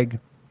Clegg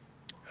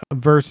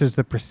versus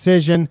the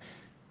precision.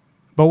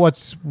 But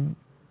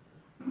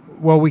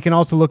we can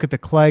also look at the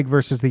Clegg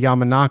versus the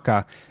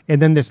Yamanaka.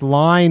 And then this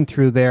line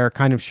through there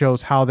kind of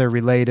shows how they're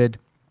related.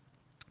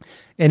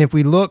 And if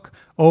we look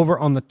over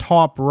on the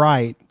top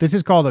right, this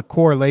is called a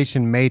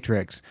correlation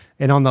matrix.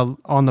 And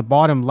on the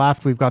bottom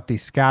left, we've got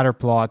these scatter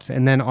plots.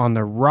 And then on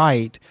the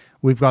right,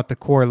 we've got the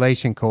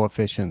correlation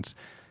coefficients.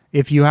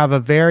 If you have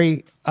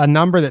a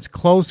number that's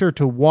closer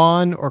to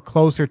 1 or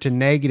closer to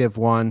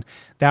 -1,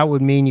 that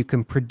would mean you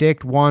can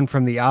predict one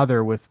from the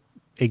other with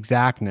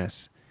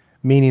exactness,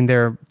 meaning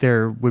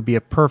there would be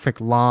a perfect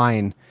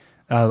line,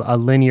 a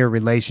linear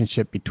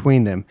relationship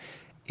between them.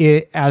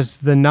 As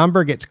the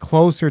number gets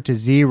closer to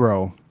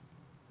 0,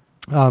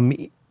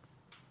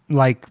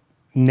 like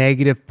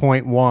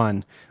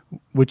 -0.1,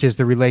 which is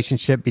the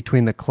relationship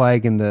between the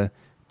Clegg and the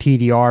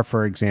TDR,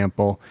 for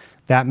example,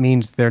 that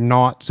means they're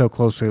not so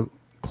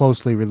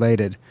closely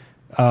related.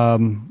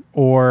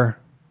 Or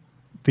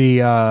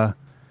the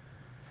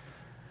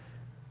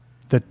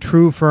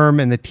true firm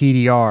and the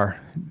TDR,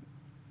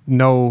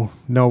 no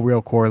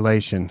real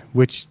correlation,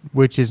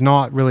 which is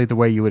not really the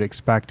way you would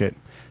expect it.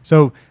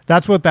 So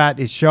that's what that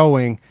is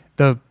showing.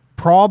 The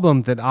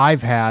problem that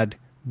I've had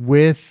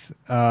with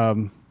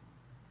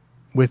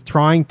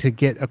trying to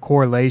get a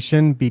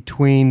correlation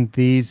between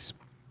these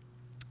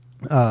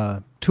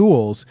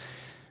tools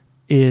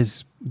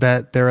is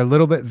that they're a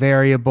little bit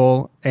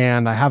variable,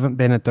 and I haven't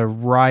been at the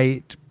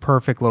right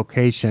perfect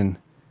location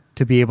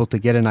to be able to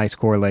get a nice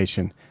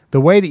correlation. The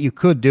way that you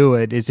could do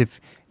it is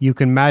if you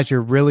can measure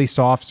really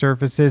soft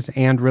surfaces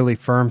and really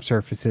firm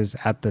surfaces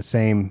at the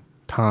same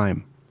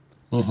time.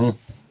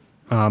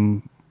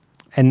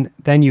 And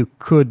then you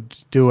could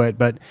do it,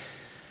 but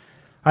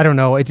I don't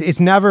know. It's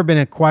never been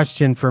a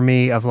question for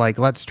me of like,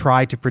 let's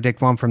try to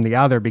predict one from the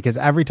other, because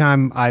every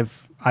time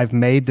I've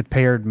made the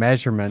paired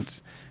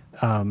measurements,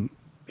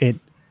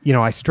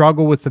 I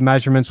struggle with the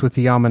measurements with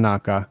the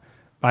Yamanaka.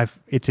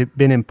 It's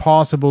been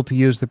impossible to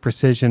use the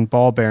precision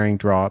ball bearing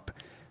drop.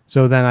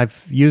 So then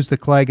I've used the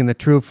Clegg and the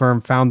true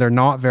firm, found they're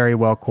not very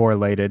well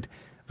correlated.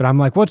 But I'm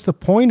like, what's the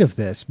point of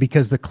this?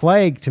 Because the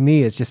Clegg to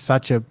me is just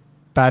such a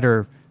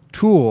better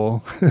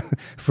tool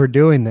for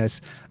doing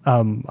this.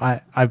 So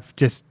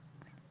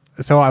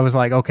I was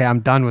like, okay,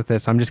 I'm done with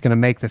this. I'm just going to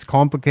make this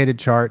complicated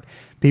chart.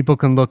 People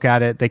can look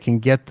at it. They can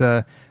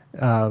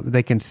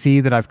they can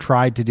see that I've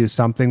tried to do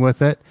something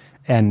with it,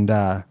 and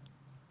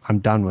I'm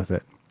done with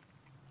it.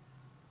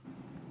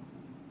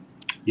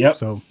 Yep.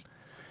 So,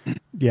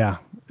 yeah.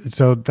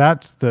 So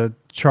that's the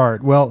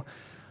chart. Well,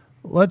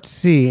 let's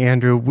see,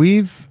 Andrew.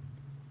 We've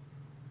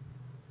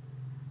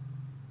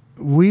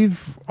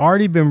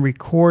already been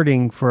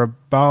recording for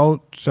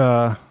about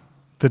the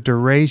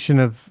duration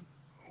of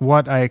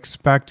what I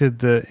expected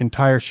the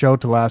entire show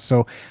to last.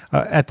 So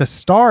at the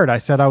start, I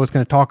said I was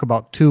going to talk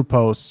about 2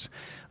 posts,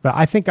 but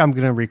I think I'm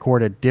going to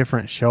record a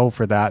different show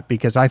for that,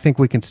 because I think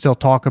we can still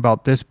talk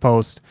about this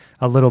post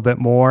a little bit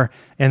more,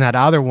 and that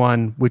other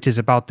one, which is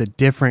about the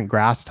different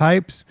grass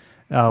types,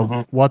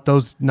 what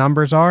those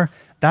numbers are.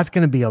 That's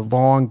going to be a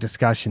long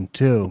discussion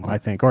too, I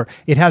think, or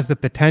it has the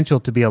potential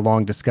to be a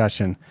long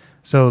discussion.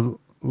 So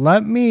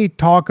let me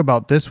talk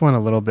about this one a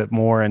little bit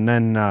more, and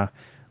then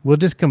we'll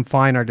just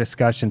confine our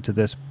discussion to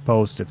this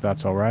post, if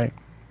that's all right.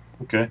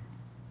 Okay.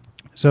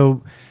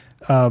 So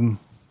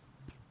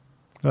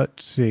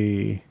let's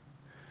see.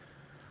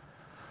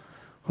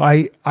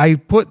 I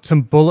put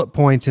some bullet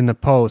points in the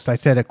post. I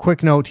said a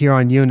quick note here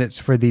on units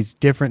for these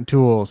different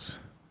tools.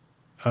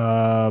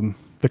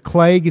 The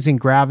Clegg is in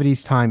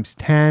gravities times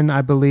 10,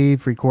 I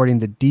believe, recording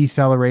the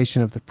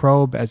deceleration of the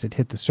probe as it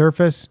hit the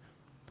surface.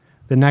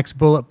 The next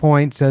bullet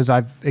point says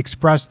I've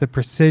expressed the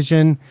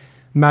precision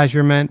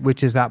measurement,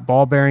 which is that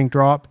ball bearing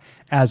drop,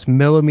 as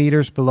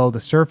millimeters below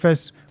the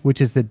surface, which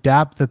is the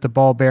depth that the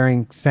ball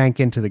bearing sank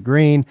into the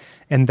green.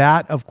 And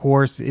that, of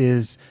course,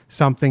 is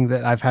something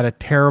that I've had a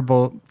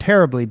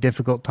terribly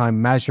difficult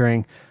time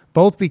measuring,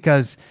 both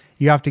because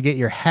you have to get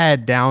your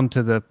head down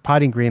to the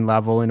putting green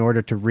level in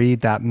order to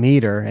read that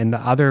meter. And the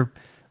other,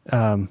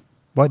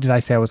 what did I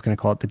say I was going to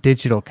call it? The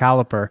digital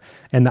caliper.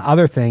 And the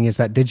other thing is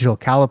that digital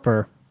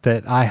caliper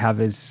that I have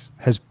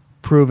has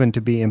proven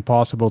to be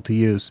impossible to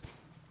use.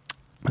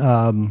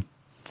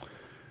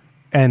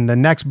 And the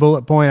next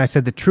bullet point, I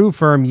said the true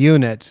firm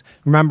units.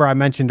 Remember, I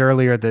mentioned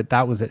earlier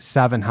that was at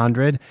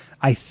 700.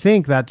 I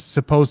think that's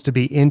supposed to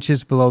be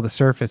inches below the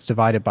surface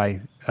divided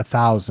by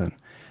 1,000.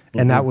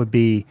 And that would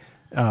be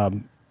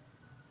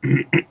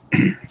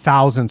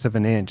thousandths of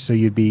an inch. So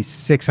you'd be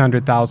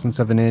 600 thousandths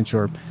of an inch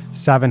or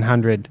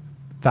 700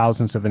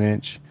 thousandths of an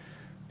inch.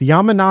 The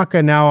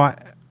Yamanaka now,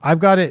 I've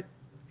got it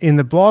in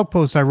the blog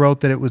post. I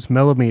wrote that it was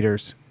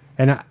millimeters.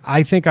 And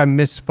I think I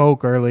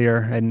misspoke earlier,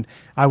 and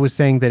I was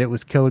saying that it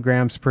was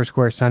kilograms per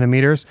square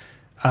centimeters.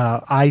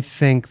 I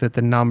think that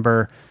the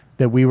number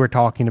that we were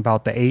talking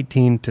about, the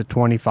 18 to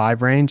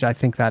 25 range, I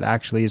think that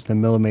actually is the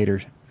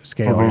millimeter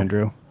scale,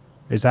 Andrew.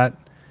 Is that?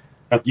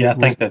 Yeah, I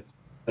think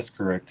that's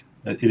correct.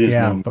 It is.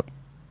 Yeah,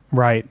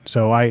 right.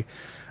 So I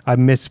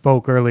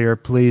misspoke earlier.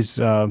 Please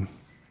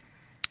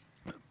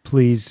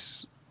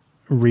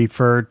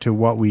refer to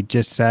what we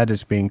just said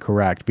as being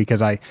correct,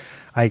 because I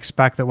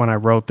expect that when I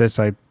wrote this,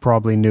 I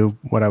probably knew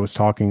what I was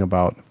talking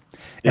about.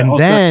 Yeah, and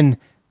then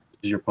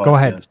go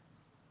ahead.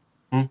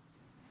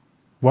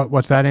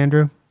 What's that,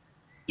 Andrew?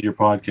 Your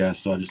podcast,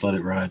 so I just let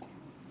it ride.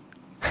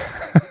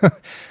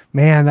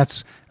 Man,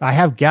 I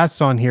have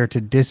guests on here to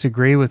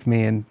disagree with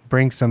me and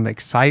bring some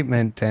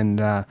excitement,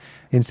 and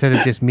instead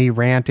of just me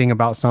ranting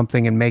about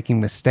something and making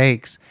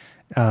mistakes,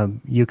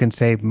 you can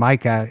say,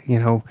 Micah,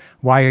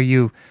 why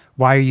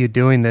are you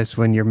doing this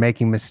when you're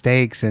making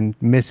mistakes and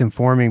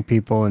misinforming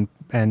people,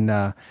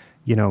 and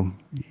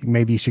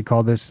maybe you should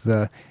call this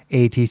the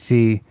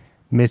ATC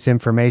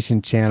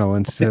misinformation channel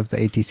instead of the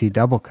ATC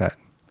double cut.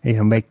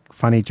 Make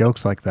funny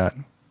jokes like that.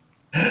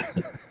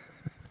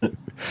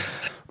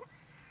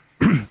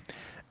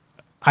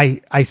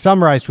 I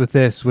summarized with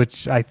this,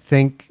 which I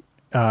think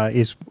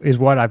is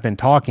what I've been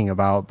talking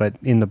about. But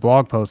in the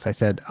blog post, I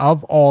said,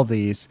 of all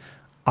these,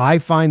 I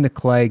find the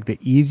Clegg the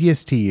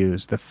easiest to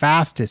use, the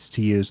fastest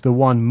to use, the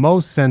one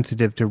most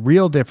sensitive to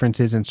real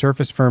differences in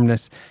surface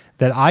firmness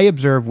that I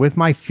observe with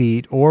my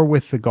feet or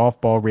with the golf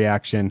ball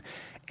reaction,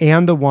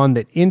 and the one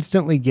that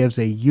instantly gives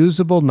a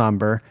usable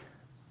number,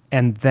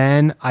 and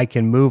then I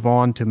can move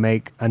on to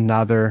make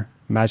another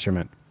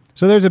measurement.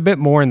 So there's a bit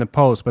more in the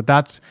post, but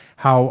that's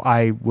how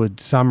I would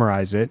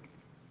summarize it.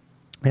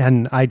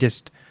 And I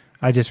just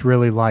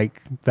really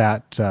like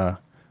that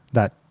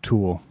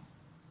tool.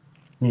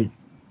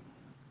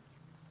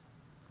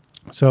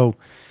 So,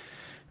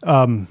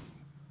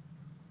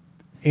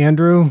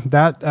 Andrew,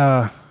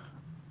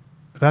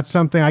 that's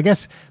something. I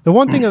guess the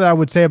one thing that I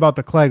would say about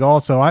the Clegg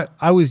also,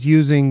 I was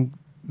using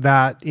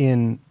that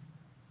in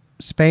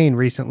Spain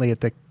recently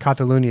at the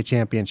Catalunya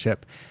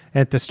Championship.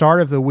 At the start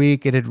of the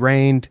week, it had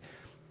rained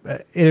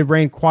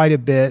quite a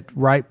bit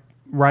right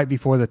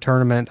before the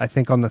tournament. I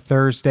think on the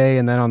Thursday,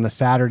 and then on the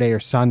Saturday or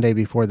Sunday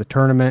before the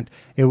tournament,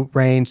 it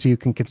rained. So you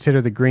can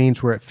consider the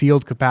greens were at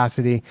field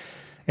capacity.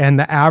 And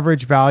the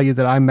average value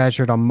that I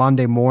measured on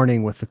Monday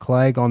morning with the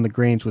Clegg on the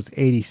greens was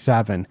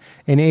 87.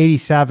 And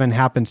 87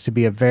 happens to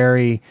be a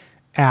very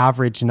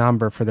average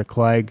number for the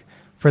Clegg.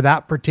 For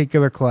that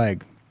particular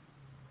Clegg,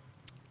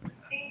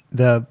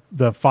 the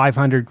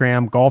 500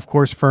 gram golf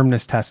course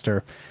firmness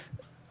tester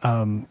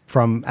from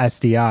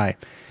SDI,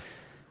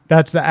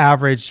 that's the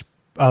average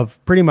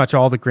of pretty much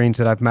all the greens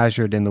that I've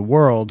measured in the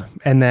world.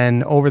 And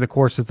then over the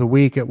course of the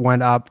week, it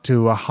went up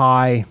to a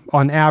high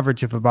on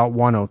average of about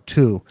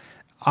 102.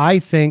 I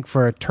think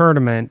for a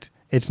tournament,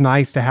 it's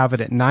nice to have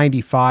it at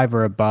 95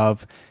 or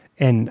above.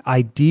 And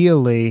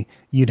ideally,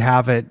 you'd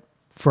have it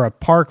for a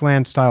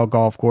parkland style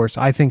golf course.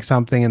 I think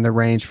something in the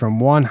range from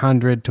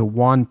 100 to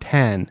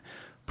 110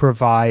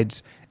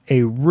 provides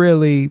a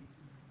really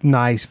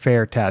nice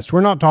fair test.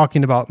 We're not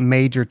talking about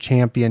major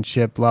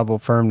championship level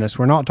firmness.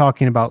 We're not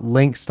talking about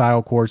link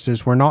style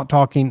courses. We're not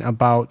talking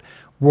about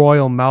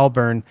Royal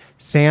Melbourne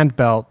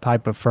Sandbelt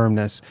type of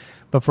firmness.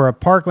 But for a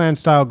parkland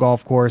style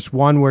golf course,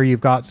 one where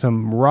you've got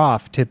some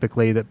rough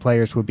typically that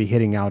players would be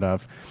hitting out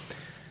of,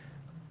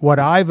 what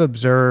I've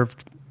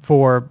observed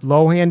for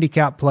low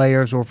handicap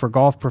players or for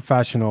golf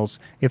professionals,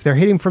 if they're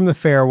hitting from the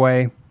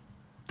fairway,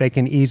 they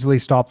can easily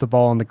stop the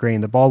ball on the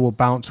green. The ball will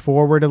bounce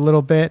forward a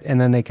little bit, and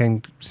then they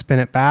can spin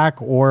it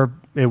back, or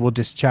it will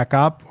just check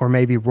up or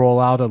maybe roll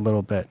out a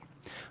little bit.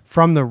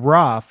 From the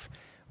rough,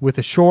 with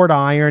a short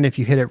iron, if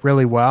you hit it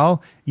really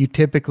well, you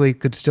typically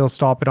could still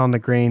stop it on the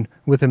green.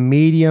 With a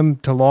medium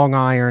to long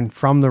iron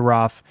from the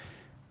rough,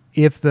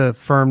 if the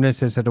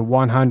firmness is at a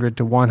 100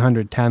 to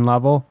 110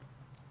 level,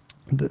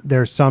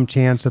 there's some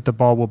chance that the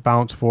ball will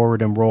bounce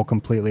forward and roll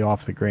completely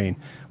off the green,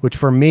 which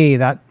for me,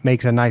 that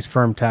makes a nice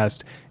firm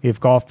test. If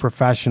golf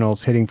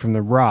professionals hitting from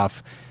the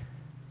rough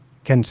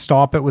can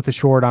stop it with a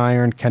short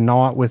iron,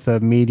 cannot with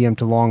a medium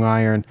to long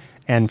iron,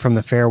 and from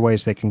the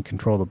fairways, they can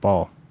control the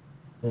ball.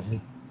 Mm-hmm.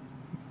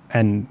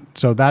 And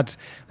so that's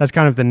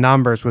kind of the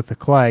numbers with the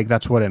Clegg.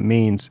 That's what it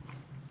means.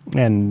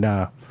 And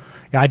I'll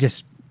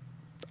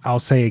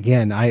say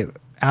again,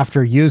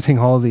 after using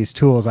all of these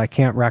tools, I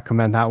can't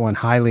recommend that one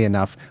highly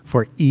enough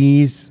for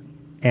ease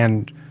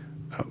and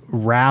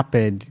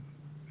rapid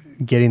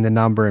getting the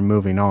number and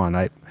moving on.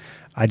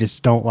 I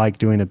just don't like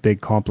doing a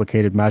big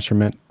complicated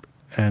measurement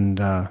and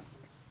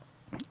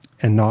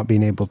and not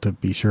being able to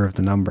be sure of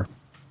the number.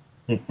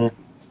 Hmm.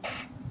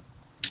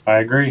 I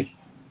agree.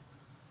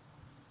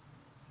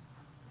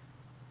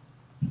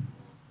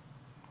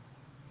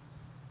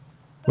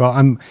 Well,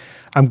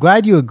 I'm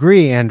glad you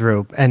agree,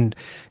 Andrew. And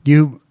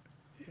you,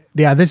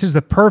 yeah, this is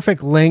the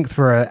perfect length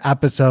for an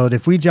episode.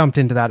 If we jumped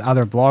into that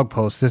other blog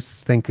post,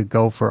 this thing could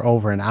go for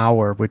over an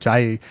hour, which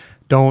I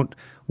don't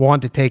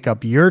want to take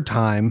up your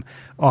time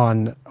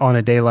on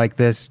a day like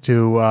this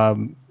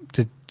to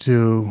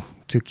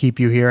keep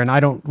you here, and I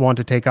don't want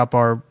to take up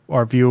our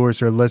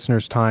viewers or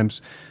listeners' times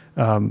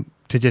to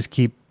just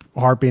keep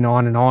harping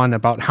on and on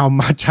about how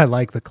much I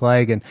like the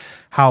Clegg and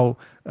how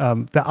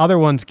the other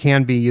ones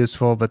can be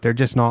useful, but they're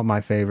just not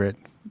my favorite.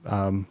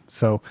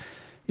 So,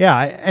 yeah,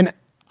 and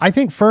I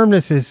think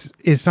firmness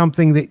is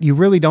something that you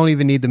really don't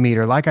even need the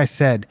meter. Like I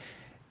said,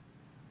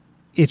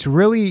 it's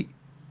really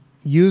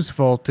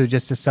useful to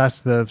just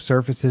assess the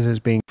surfaces as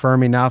being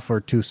firm enough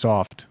or too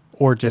soft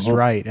or just Hmm.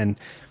 right. And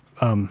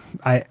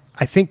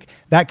I think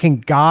that can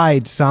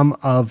guide some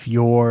of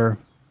your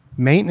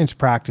maintenance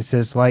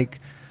practices like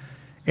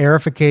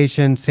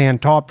aerification,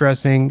 sand top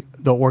dressing,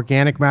 the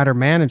organic matter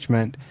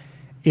management.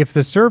 If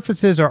the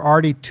surfaces are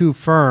already too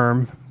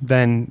firm,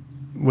 then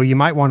well, you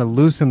might want to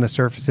loosen the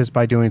surfaces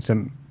by doing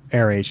some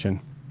aeration.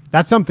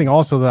 That's something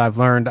also that I've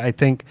learned. I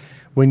think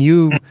when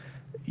you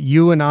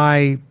and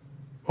I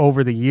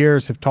over the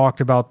years have talked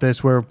about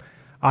this, where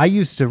I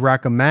used to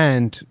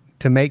recommend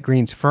to make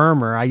greens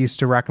firmer, I used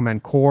to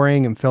recommend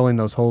coring and filling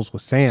those holes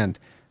with sand.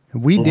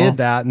 And we Hmm. did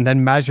that and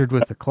then measured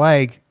with the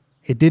Clegg.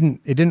 It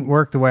didn't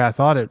work the way I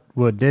thought it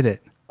would, did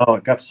it? Oh,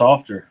 it got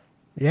softer.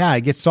 Yeah,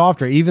 it gets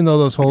softer, even though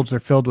those holes are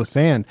filled with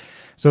sand.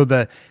 So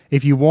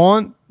if you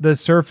want the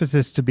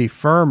surfaces to be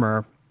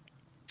firmer,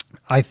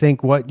 I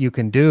think what you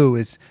can do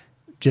is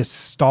just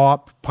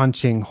stop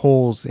punching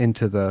holes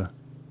into the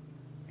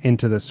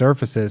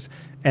surfaces.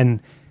 And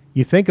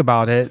you think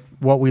about it,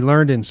 what we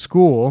learned in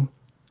school,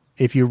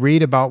 if you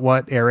read about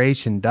what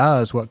aeration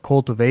does, what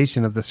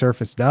cultivation of the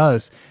surface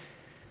does,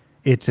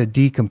 it's a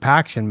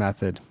decompaction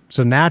method.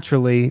 So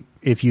naturally,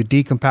 if you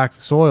decompact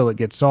the soil, it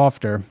gets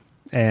softer.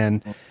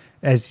 And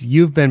as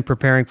you've been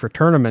preparing for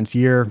tournaments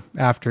year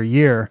after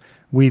year,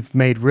 we've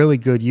made really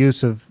good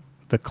use of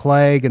the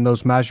Clegg and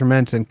those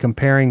measurements and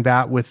comparing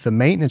that with the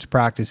maintenance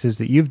practices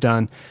that you've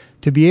done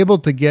to be able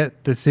to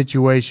get the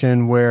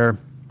situation where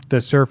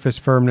the surface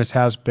firmness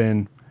has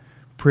been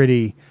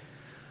pretty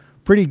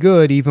pretty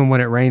good even when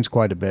it rains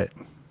quite a bit.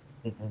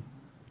 Hmm.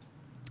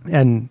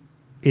 And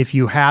if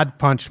you had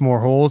punched more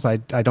holes, I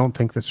don't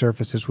think the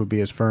surfaces would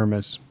be as firm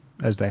as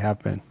they have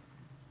been.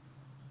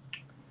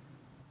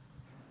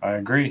 I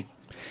agree.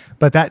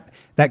 But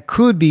that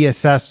could be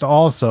assessed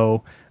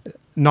also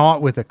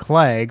not with a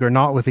Clegg or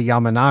not with a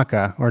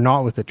Yamanaka or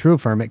not with a True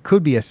Firm. It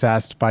could be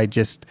assessed by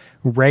just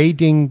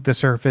rating the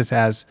surface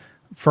as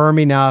firm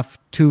enough,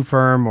 too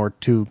firm, or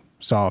too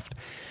soft.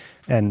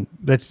 And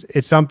it's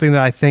something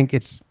that I think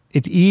it's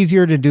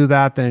easier to do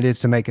that than it is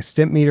to make a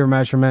stimp meter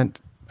measurement.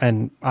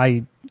 And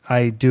I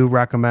do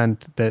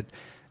recommend that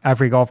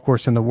every golf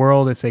course in the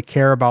world, if they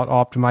care about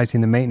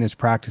optimizing the maintenance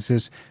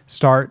practices,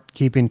 start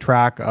keeping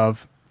track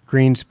of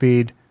green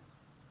speed,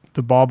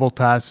 the bobble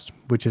test,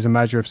 which is a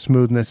measure of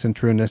smoothness and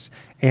trueness,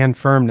 and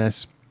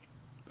firmness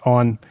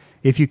on,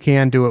 if you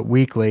can, do it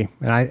weekly.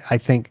 And I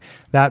think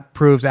that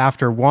proves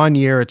after 1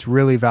 year it's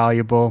really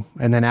valuable.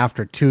 And then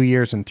after 2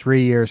 years and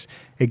 3 years,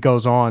 it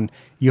goes on.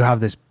 You have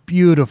this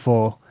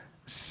beautiful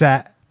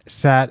set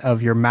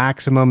of your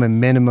maximum and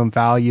minimum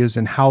values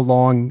and how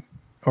long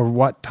or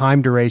what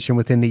time duration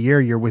within the year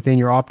you're within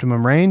your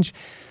optimum range.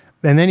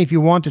 And then if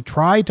you want to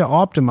try to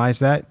optimize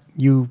that,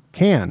 you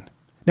can.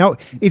 Now,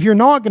 if you're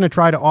not going to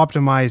try to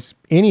optimize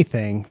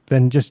anything,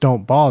 then just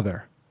don't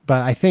bother.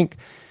 But I think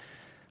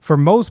for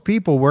most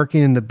people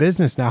working in the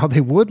business now,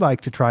 they would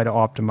like to try to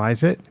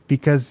optimize it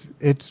because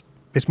it's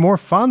more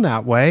fun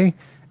that way,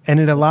 and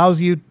it allows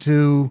you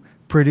to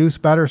produce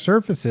better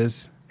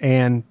surfaces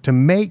and to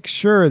make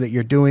sure that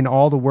you're doing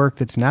all the work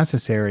that's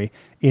necessary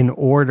in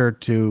order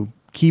to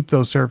keep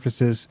those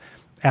surfaces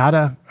at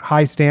a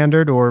high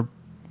standard or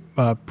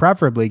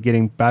preferably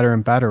getting better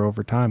and better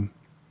over time.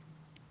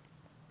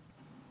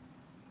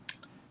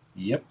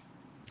 Yep.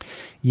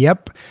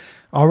 Yep.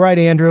 All right,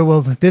 Andrew.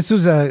 Well, this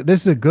is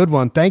a good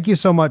one. Thank you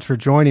so much for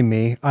joining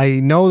me. I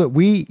know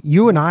that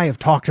you and I have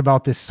talked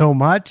about this so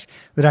much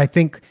that I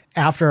think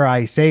after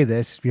I say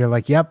this, you're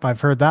like, "Yep, I've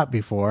heard that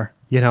before."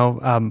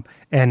 And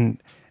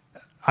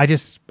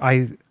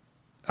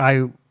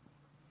I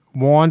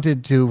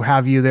wanted to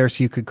have you there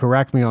so you could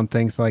correct me on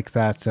things like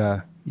that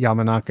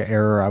Yamanaka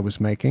error I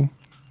was making.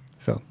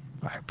 So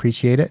I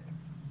appreciate it.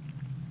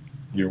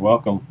 You're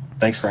welcome.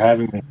 Thanks for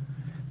having me.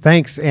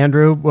 Thanks,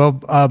 Andrew.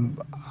 Well,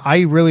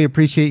 I really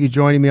appreciate you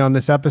joining me on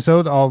this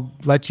episode. I'll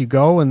let you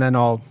go and then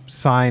I'll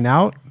sign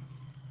out.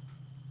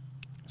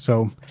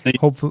 So See,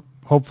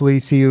 hopefully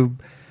see you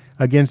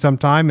again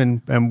sometime,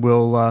 and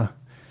we'll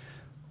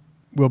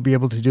be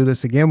able to do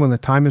this again when the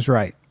time is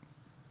right.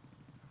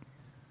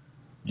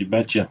 you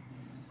betcha.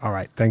 All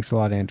right. Thanks a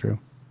lot, Andrew.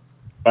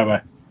 Bye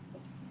bye.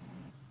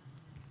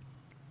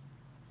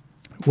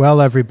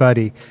 Well,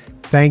 everybody,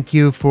 thank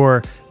you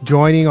for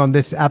joining on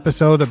this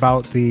episode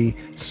about the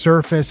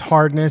surface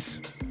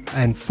hardness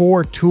and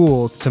 4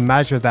 tools to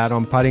measure that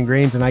on putting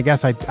greens. And I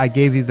guess I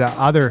gave you the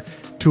other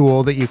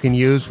tool that you can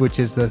use, which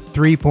is the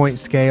 3-point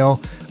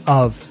scale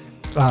of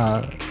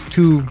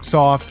too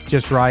soft,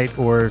 just right,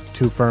 or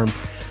too firm.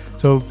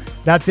 So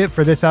that's it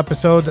for this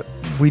episode.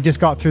 We just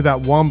got through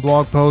that one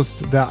blog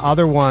post. The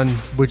other one,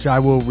 which I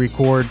will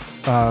record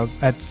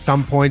at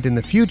some point in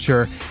the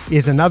future,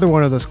 is another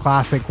one of those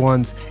classic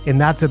ones, and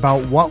that's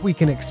about what we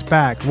can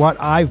expect, what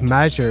I've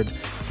measured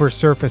for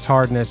surface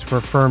hardness, for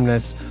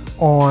firmness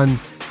on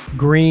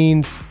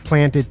greens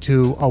planted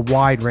to a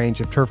wide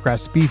range of turfgrass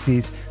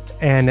species,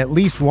 and at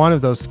least one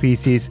of those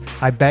species,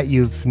 I bet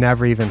you've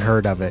never even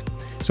heard of it.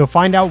 So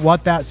find out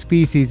what that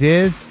species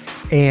is,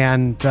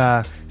 and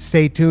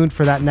stay tuned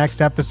for that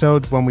next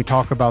episode when we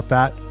talk about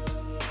that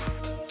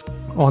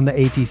on the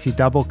ATC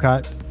Double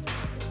Cut.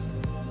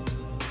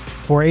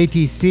 For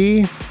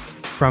ATC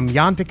from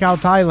Yantakao,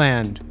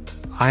 Thailand,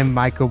 I'm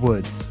Micah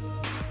Woods.